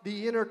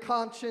 The inner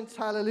conscience,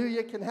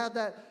 hallelujah, can have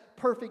that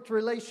perfect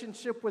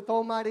relationship with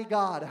Almighty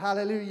God,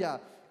 hallelujah.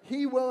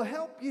 He will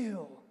help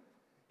you.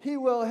 He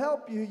will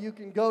help you. You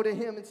can go to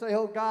Him and say,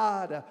 oh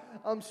God,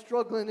 I'm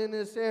struggling in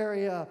this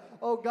area.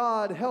 Oh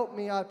God, help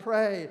me, I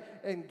pray.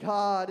 And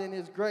God in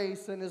His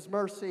grace and His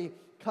mercy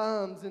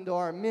comes into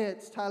our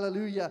midst,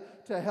 hallelujah,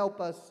 to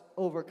help us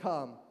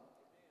overcome.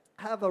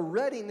 Have a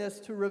readiness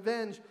to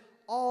revenge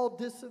all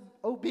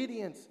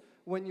disobedience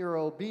when your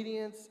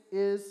obedience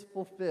is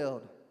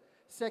fulfilled.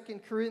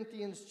 2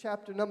 Corinthians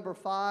chapter number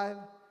 5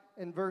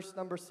 and verse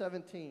number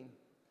 17.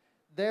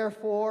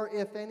 Therefore,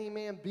 if any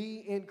man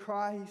be in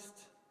Christ,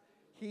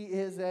 he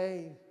is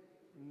a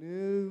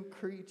new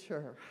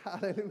creature.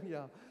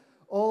 Hallelujah.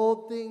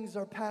 Old things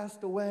are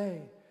passed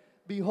away.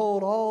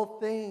 Behold, all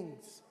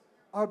things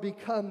are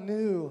become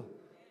new.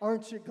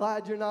 Aren't you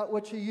glad you're not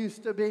what you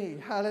used to be?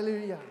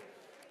 Hallelujah.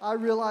 I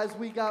realize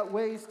we got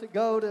ways to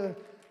go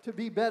to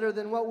be better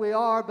than what we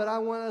are, but I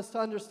want us to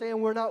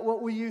understand we're not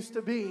what we used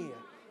to be.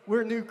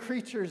 We're new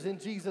creatures in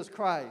Jesus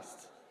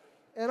Christ.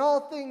 And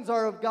all things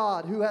are of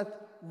God, who hath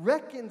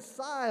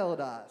reconciled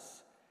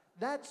us.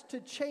 That's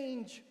to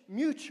change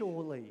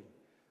mutually.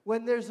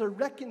 When there's a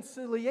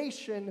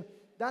reconciliation,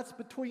 that's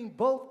between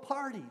both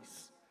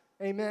parties.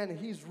 Amen.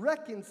 He's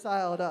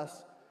reconciled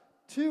us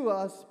to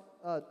us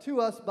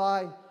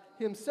by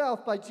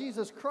Himself, by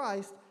Jesus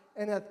Christ,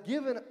 and hath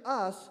given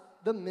us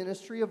the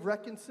ministry of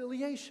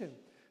reconciliation.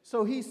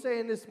 So He's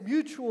saying this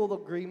mutual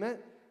agreement,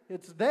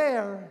 it's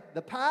there,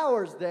 the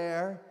power's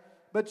there,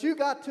 but you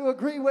got to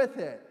agree with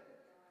it.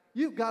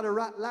 You've got to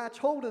latch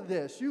hold of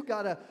this. You've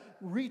got to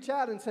reach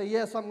out and say,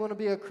 yes, I'm going to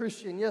be a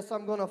Christian. Yes,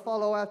 I'm going to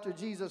follow after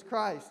Jesus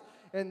Christ.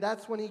 And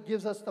that's when He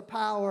gives us the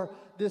power,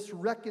 this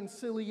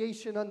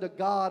reconciliation unto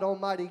God,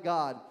 Almighty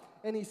God.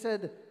 And He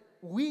said,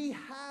 we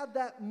have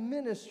that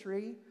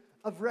ministry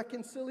of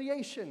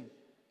reconciliation.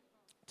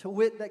 To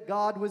wit, that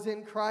God was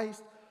in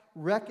Christ,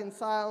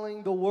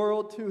 reconciling the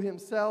world to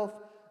Himself,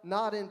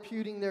 not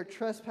imputing their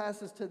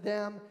trespasses to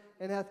them,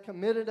 and hath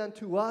committed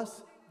unto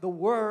us the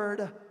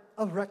word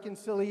of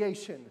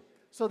reconciliation.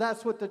 So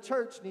that's what the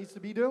church needs to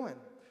be doing.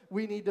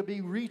 We need to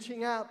be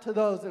reaching out to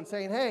those and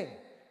saying, hey,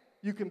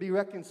 you can be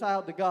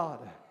reconciled to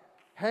God.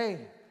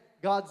 Hey,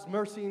 God's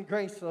mercy and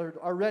grace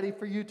are ready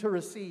for you to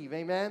receive.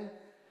 Amen.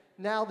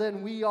 Now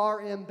then, we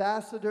are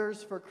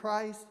ambassadors for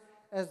Christ,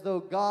 as though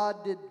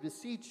God did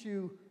beseech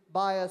you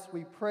by us.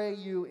 We pray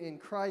you in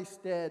Christ's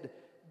stead,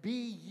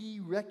 be ye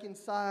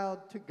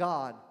reconciled to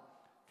God.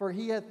 For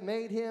He hath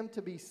made Him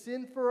to be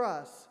sin for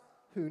us,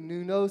 who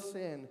knew no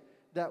sin,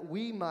 that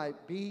we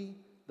might be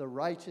the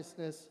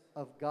righteousness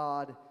of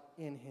God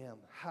in Him.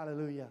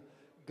 Hallelujah.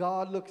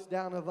 God looks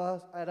down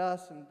at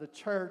us in the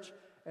church,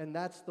 and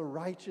that's the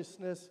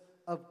righteousness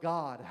of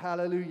God.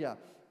 Hallelujah.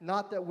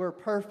 Not that we're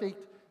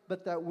perfect,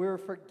 but that we're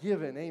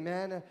forgiven.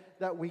 Amen.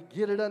 That we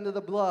get it under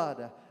the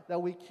blood.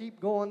 That we keep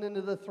going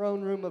into the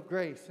throne room of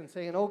grace and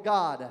saying, oh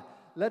God,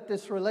 let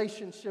this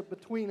relationship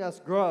between us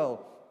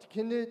grow,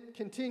 to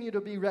continue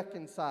to be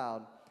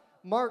reconciled.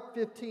 Mark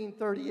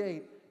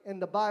 15:38,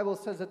 and the Bible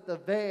says that the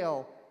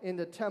veil in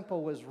the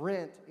temple was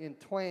rent in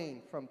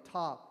twain from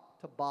top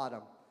to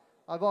bottom.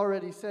 I've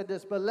already said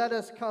this, but let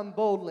us come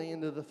boldly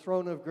into the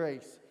throne of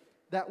grace,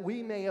 that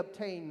we may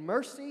obtain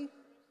mercy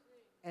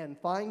and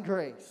find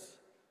grace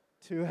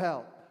to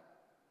help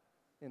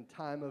in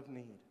time of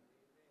need.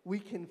 We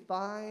can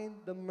find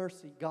the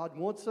mercy. God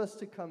wants us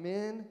to come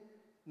in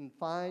and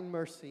find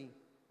mercy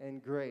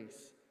and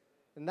grace.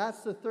 And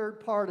that's the third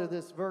part of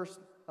this verse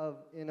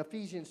in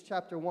Ephesians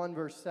chapter 1,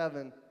 verse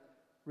 7.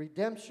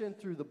 Redemption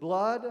through the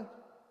blood,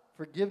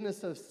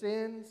 forgiveness of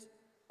sins,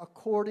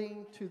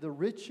 according to the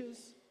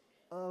riches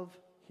of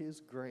His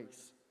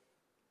grace.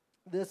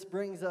 This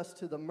brings us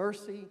to the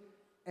mercy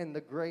and the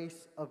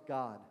grace of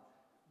God.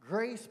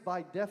 Grace,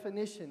 by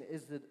definition,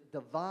 is the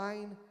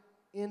divine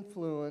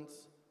influence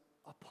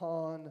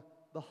upon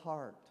the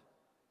heart.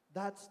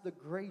 That's the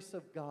grace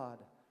of God,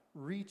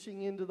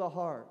 reaching into the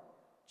heart,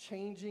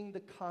 changing the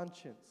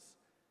conscience,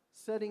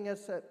 setting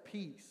us at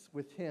peace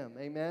with Him.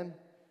 Amen?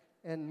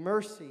 And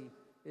mercy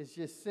is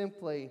just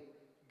simply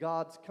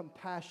God's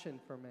compassion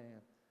for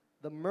man.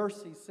 The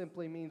mercy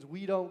simply means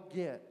we don't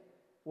get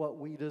what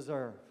we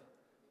deserve.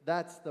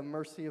 That's the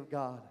mercy of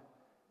God.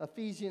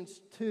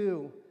 Ephesians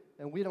 2,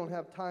 and we don't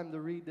have time to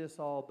read this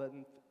all, but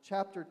in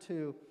chapter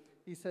 2,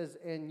 he says,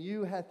 and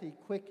you hath He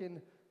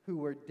quickened who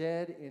were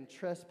dead in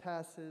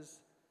trespasses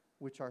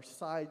which are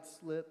side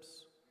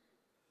slips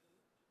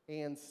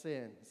and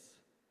sins.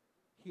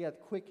 He hath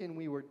quickened,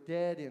 we were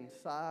dead in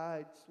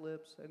side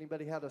slips.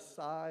 Anybody had a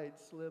side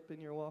slip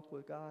in your walk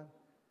with God?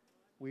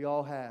 We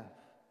all have.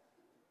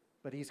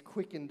 But He's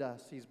quickened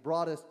us. He's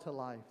brought us to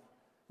life.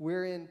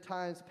 Where in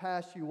times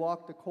past you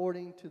walked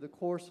according to the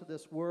course of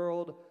this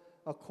world,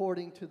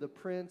 according to the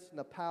prince and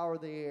the power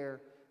of the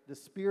air, the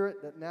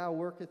spirit that now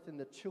worketh in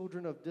the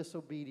children of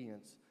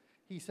disobedience.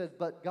 He said,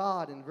 but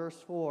God, in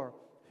verse 4,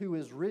 who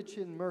is rich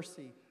in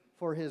mercy,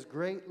 for His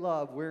great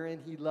love wherein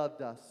He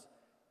loved us,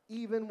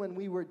 even when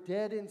we were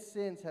dead in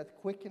sins, hath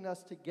quickened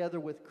us together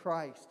with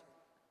Christ.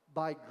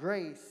 By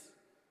grace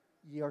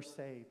ye are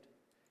saved.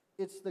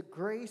 It's the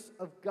grace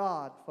of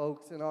God,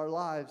 folks, in our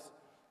lives.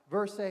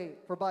 Verse 8,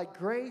 for by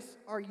grace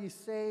are ye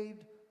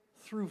saved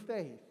through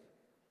faith.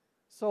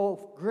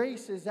 So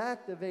grace is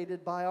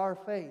activated by our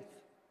faith.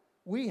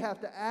 We have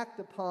to act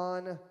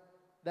upon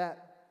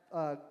that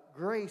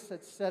grace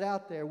that's set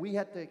out there. We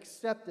have to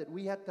accept it.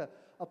 We have to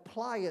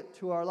apply it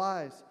to our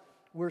lives.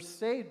 We're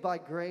saved by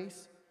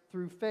grace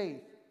through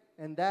faith,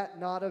 and that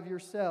not of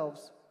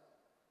yourselves.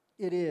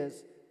 It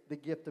is the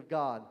gift of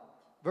God.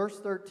 Verse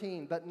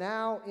 13, but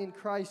now in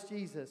Christ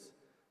Jesus,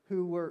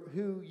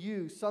 who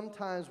you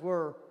sometimes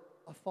were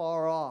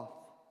afar off,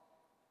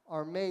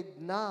 are made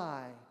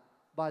nigh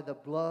by the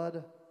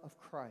blood of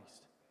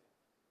Christ.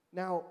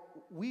 Now,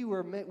 we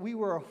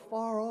were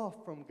afar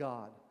off from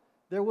God.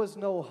 There was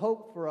no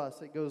hope for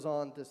us, it goes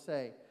on to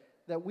say,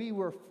 that we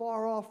were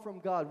far off from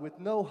God with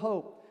no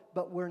hope,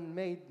 but were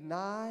made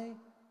nigh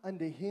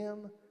unto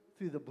Him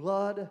through the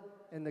blood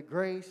and the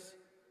grace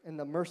and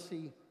the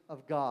mercy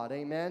of God.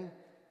 Amen?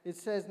 It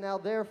says, now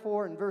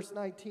therefore, in verse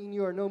 19,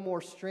 you are no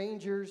more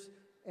strangers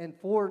and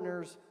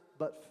foreigners,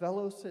 but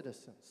fellow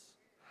citizens.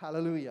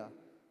 Hallelujah.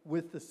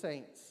 With the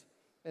saints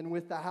and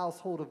with the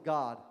household of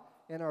God,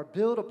 and are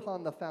built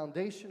upon the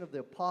foundation of the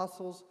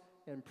apostles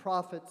and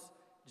prophets,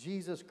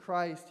 Jesus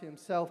Christ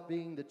Himself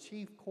being the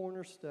chief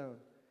cornerstone,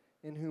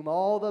 in whom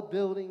all the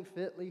building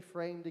fitly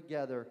framed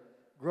together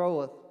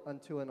groweth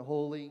unto an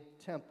holy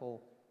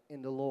temple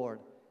in the Lord,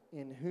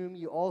 in whom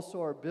you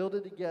also are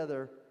builded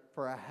together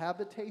for a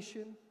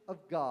habitation of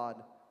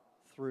God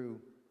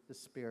through the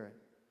Spirit.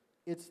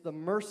 It's the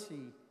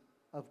mercy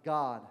of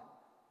God,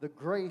 the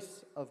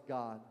grace of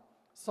God.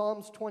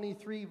 Psalms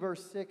 23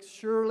 verse 6,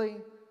 surely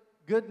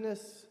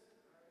goodness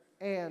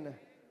and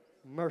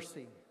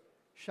mercy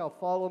shall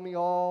follow me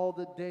all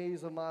the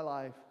days of my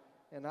life,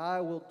 and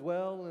I will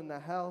dwell in the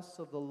house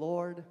of the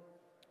Lord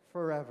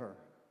forever.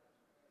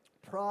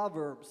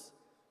 Proverbs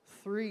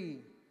 3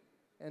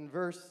 and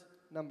verse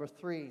number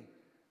 3,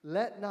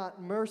 let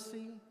not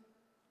mercy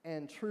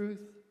and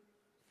truth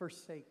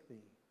forsake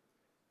thee.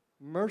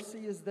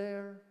 Mercy is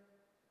there,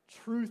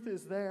 truth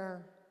is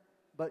there,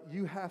 but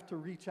you have to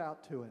reach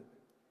out to it.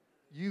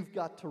 You've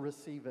got to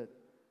receive it.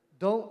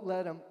 Don't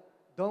let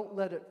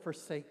it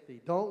forsake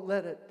thee. Don't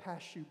let it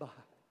pass you by.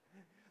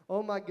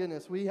 Oh my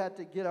goodness, we had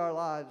to get our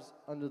lives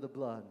under the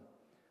blood.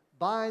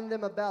 Bind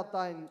them about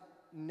thy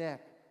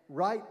neck.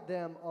 Write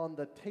them on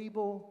the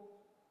table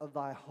of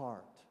thy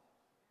heart.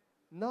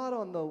 Not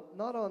on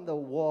the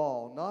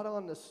wall, not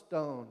on the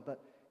stone,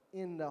 but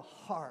in the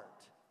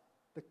heart,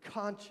 the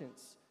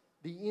conscience,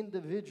 the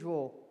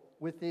individual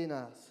within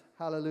us.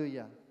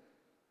 Hallelujah.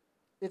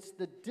 It's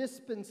the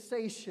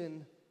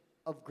dispensation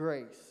of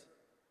grace.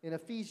 In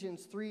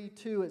Ephesians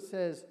 3:2 it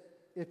says,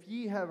 if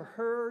ye have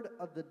heard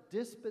of the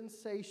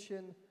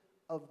dispensation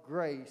of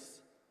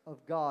grace of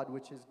God,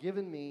 which is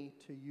given me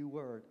to you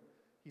word.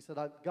 He said,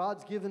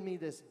 God's given me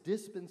this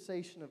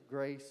dispensation of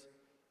grace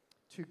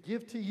to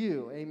give to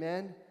you.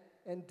 Amen?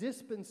 And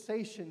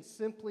dispensation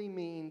simply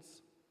means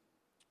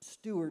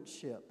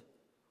stewardship.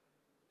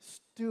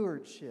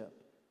 Stewardship.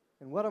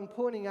 And what I'm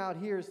pointing out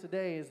here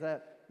today is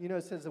that,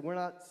 it says that we're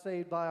not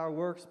saved by our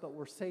works, but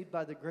we're saved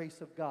by the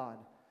grace of God.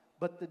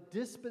 But the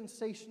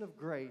dispensation of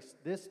grace,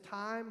 this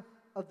time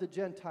of the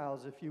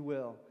Gentiles, if you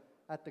will,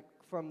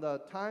 from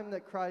the time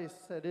that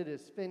Christ said it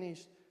is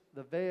finished,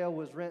 the veil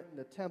was rent in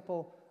the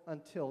temple,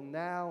 until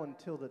now,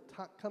 until the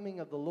coming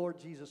of the Lord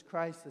Jesus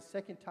Christ, the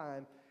second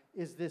time,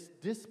 is this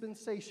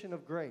dispensation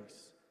of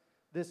grace,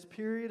 this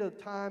period of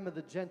time of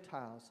the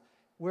Gentiles,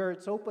 where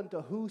it's open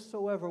to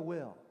whosoever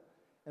will.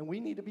 And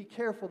we need to be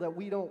careful that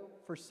we don't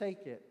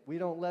forsake it. We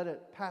don't let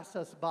it pass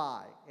us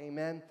by.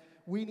 Amen?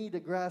 We need to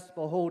grasp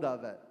a hold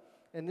of it.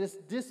 And this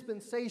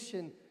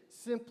dispensation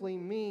simply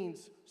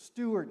means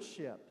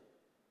stewardship.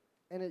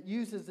 And it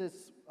uses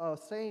this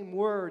same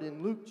word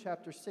in Luke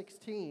chapter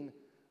 16,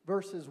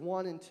 verses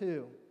 1 and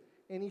 2.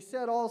 And he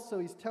said also,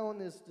 he's telling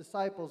his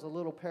disciples a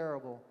little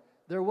parable.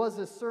 There was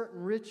a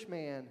certain rich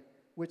man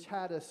which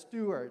had a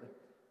steward.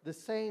 The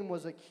same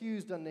was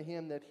accused unto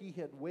him that he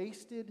had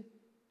wasted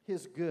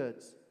his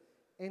goods.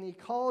 And he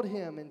called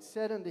him and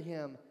said unto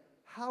him,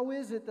 how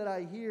is it that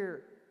I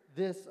hear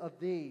this of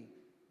thee?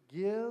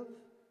 Give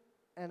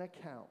an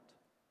account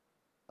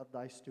of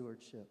thy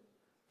stewardship,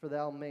 for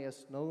thou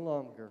mayest no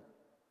longer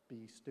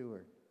be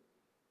steward.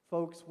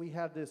 Folks, we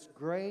have this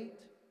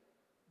great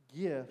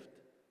gift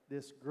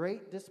this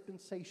great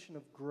dispensation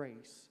of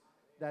grace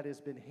that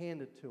has been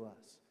handed to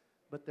us.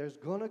 But there's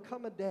going to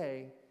come a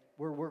day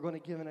where we're going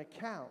to give an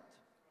account.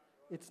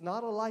 It's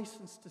not a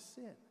license to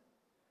sin.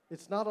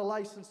 It's not a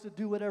license to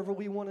do whatever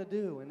we want to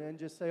do and then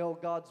just say, oh,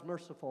 God's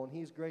merciful and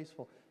He's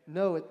graceful.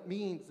 No, it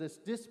means, this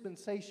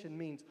dispensation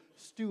means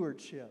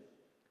stewardship.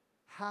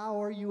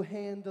 How are you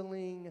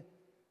handling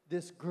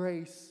this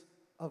grace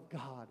of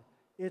God?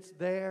 It's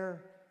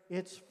there.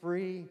 It's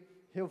free.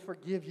 He'll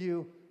forgive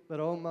you. But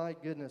oh my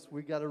goodness,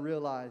 we got to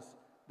realize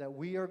that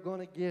we are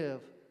going to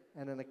give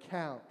an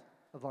account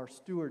of our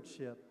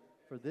stewardship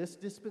for this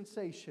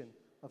dispensation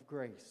of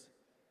grace.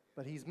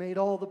 But He's made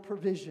all the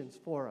provisions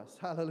for us.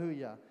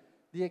 Hallelujah.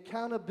 The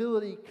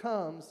accountability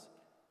comes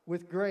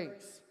with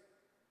grace.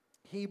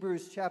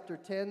 Hebrews chapter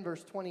 10,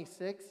 verse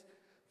 26.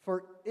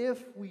 For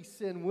if we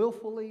sin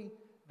willfully,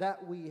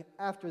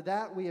 after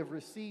that we have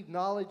received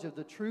knowledge of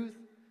the truth,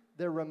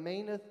 there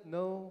remaineth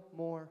no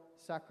more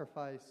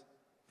sacrifice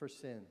for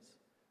sins,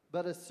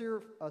 but a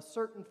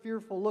certain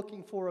fearful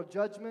looking for of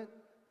judgment,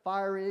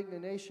 fiery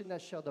indignation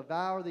that shall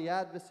devour the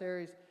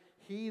adversaries.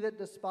 He that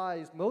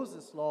despised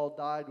Moses' law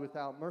died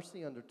without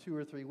mercy under 2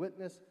 or 3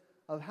 witnesses.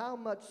 Of how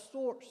much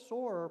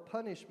sorer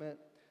punishment,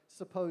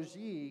 suppose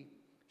ye,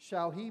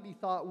 shall he be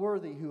thought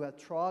worthy who hath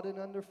trodden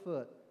under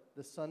foot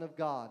the Son of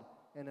God,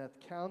 and hath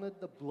counted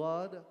the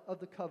blood of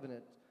the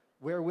covenant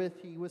wherewith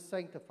he was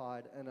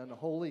sanctified an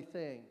unholy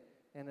thing,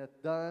 and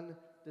hath done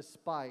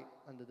despite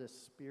unto the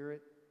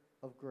Spirit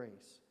of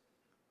grace.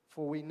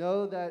 For we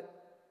know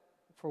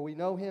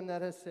him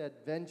that has said,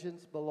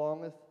 vengeance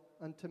belongeth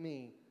unto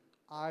me,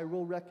 I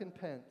will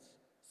recompense,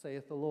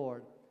 saith the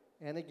Lord.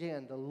 And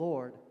again, the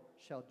Lord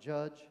shall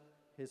judge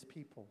His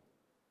people.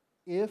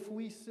 If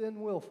we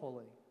sin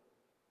willfully,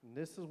 and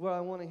this is what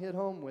I want to hit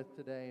home with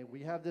today,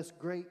 we have this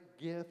great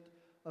gift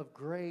of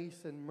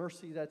grace and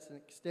mercy that's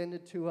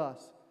extended to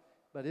us.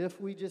 But if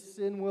we just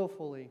sin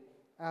willfully,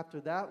 after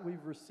that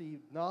we've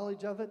received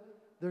knowledge of it,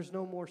 there's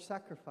no more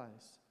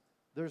sacrifice.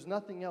 There's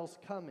nothing else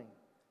coming.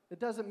 It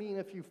doesn't mean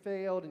if you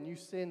failed and you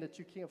sinned that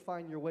you can't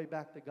find your way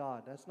back to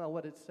God. That's not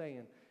what it's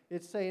saying.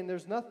 It's saying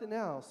there's nothing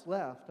else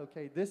left.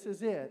 Okay, this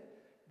is it.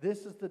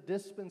 This is the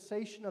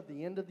dispensation of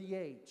the end of the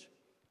age.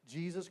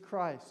 Jesus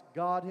Christ,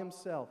 God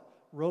Himself,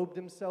 robed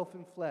Himself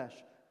in flesh,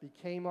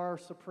 became our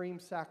supreme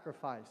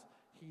sacrifice.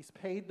 He's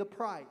paid the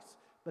price,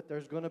 but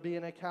there's going to be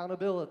an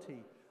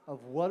accountability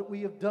of what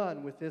we have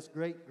done with this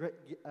great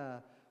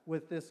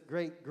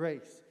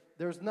grace.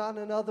 There's not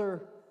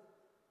another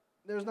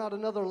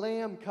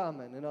lamb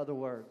coming, in other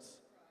words.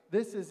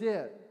 This is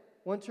it.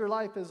 Once your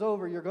life is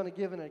over, you're going to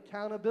give an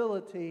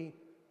accountability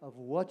of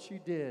what you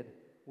did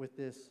with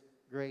this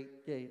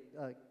great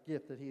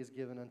gift that He has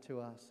given unto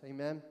us.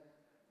 Amen.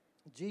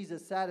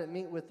 Jesus sat at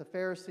meat with the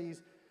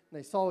Pharisees, and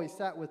they saw He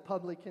sat with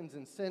publicans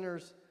and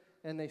sinners,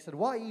 and they said,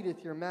 why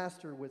eateth your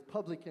master with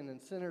publicans and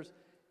sinners?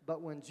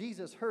 But when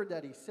Jesus heard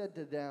that, He said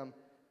to them,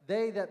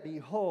 they that be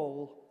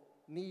whole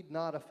need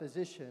not a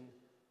physician,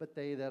 but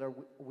they that are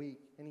weak.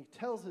 And He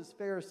tells His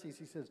Pharisees,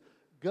 He says,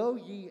 go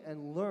ye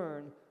and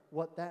learn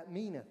what that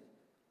meaneth.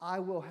 I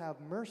will have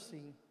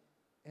mercy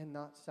and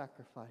not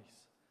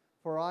sacrifice.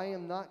 For I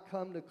am not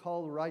come to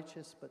call the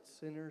righteous, but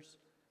sinners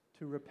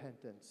to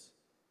repentance.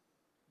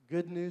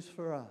 Good news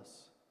for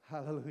us.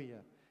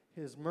 Hallelujah.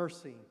 His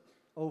mercy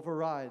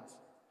overrides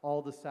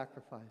all the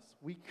sacrifice.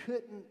 We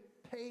couldn't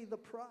pay the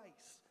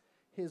price.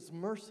 His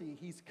mercy,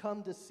 He's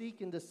come to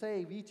seek and to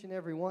save each and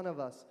every one of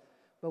us.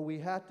 But we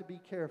have to be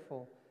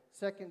careful.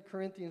 2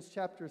 Corinthians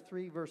chapter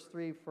 3, verse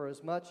 3, for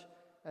as much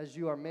as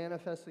you are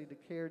manifestly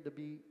declared to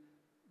be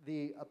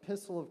the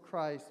epistle of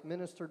Christ,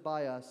 ministered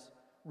by us,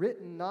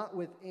 written not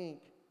with ink,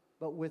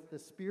 but with the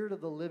Spirit of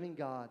the living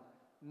God,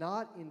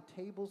 not in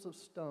tables of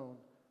stone,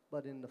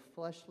 but in the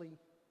fleshly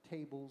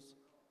tables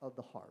of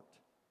the heart.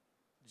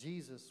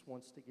 Jesus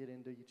wants to get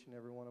into each and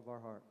every one of our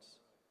hearts.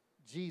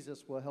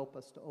 Jesus will help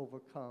us to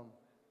overcome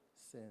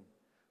sin.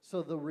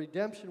 So the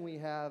redemption we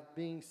have,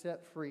 being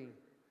set free,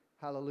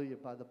 hallelujah,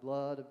 by the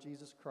blood of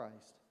Jesus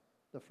Christ,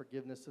 the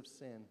forgiveness of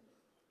sin,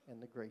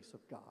 and the grace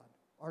of God.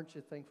 Aren't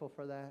you thankful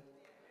for that?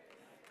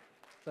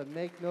 But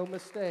make no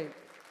mistake,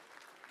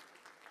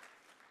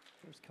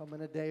 there's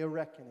coming a day of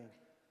reckoning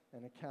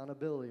and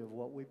accountability of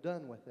what we've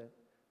done with it.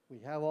 We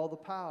have all the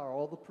power,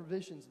 all the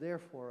provisions there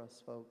for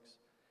us, folks.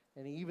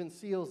 And He even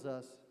seals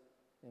us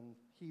in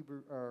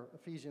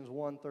Ephesians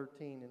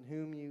 1:13, in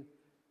whom you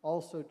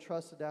also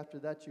trusted after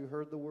that you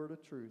heard the word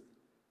of truth,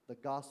 the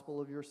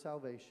gospel of your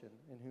salvation,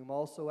 in whom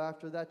also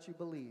after that you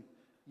believed,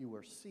 you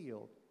were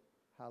sealed,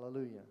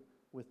 hallelujah,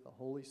 with the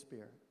Holy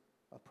Spirit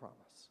of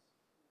promise.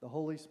 The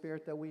Holy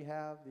Spirit that we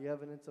have, the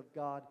evidence of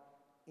God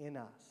in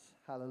us,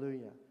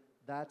 hallelujah.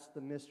 That's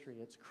the mystery.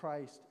 It's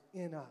Christ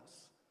in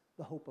us,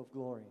 the hope of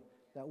glory,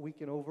 that we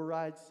can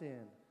override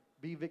sin,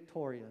 be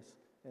victorious,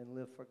 and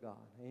live for God.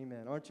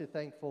 Amen. Aren't you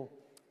thankful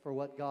for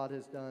what God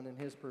has done in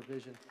His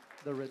provision,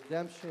 the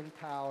redemption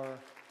power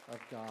of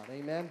God?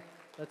 Amen.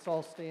 Let's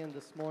all stand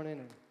this morning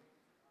and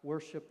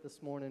worship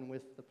this morning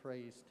with the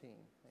praise team.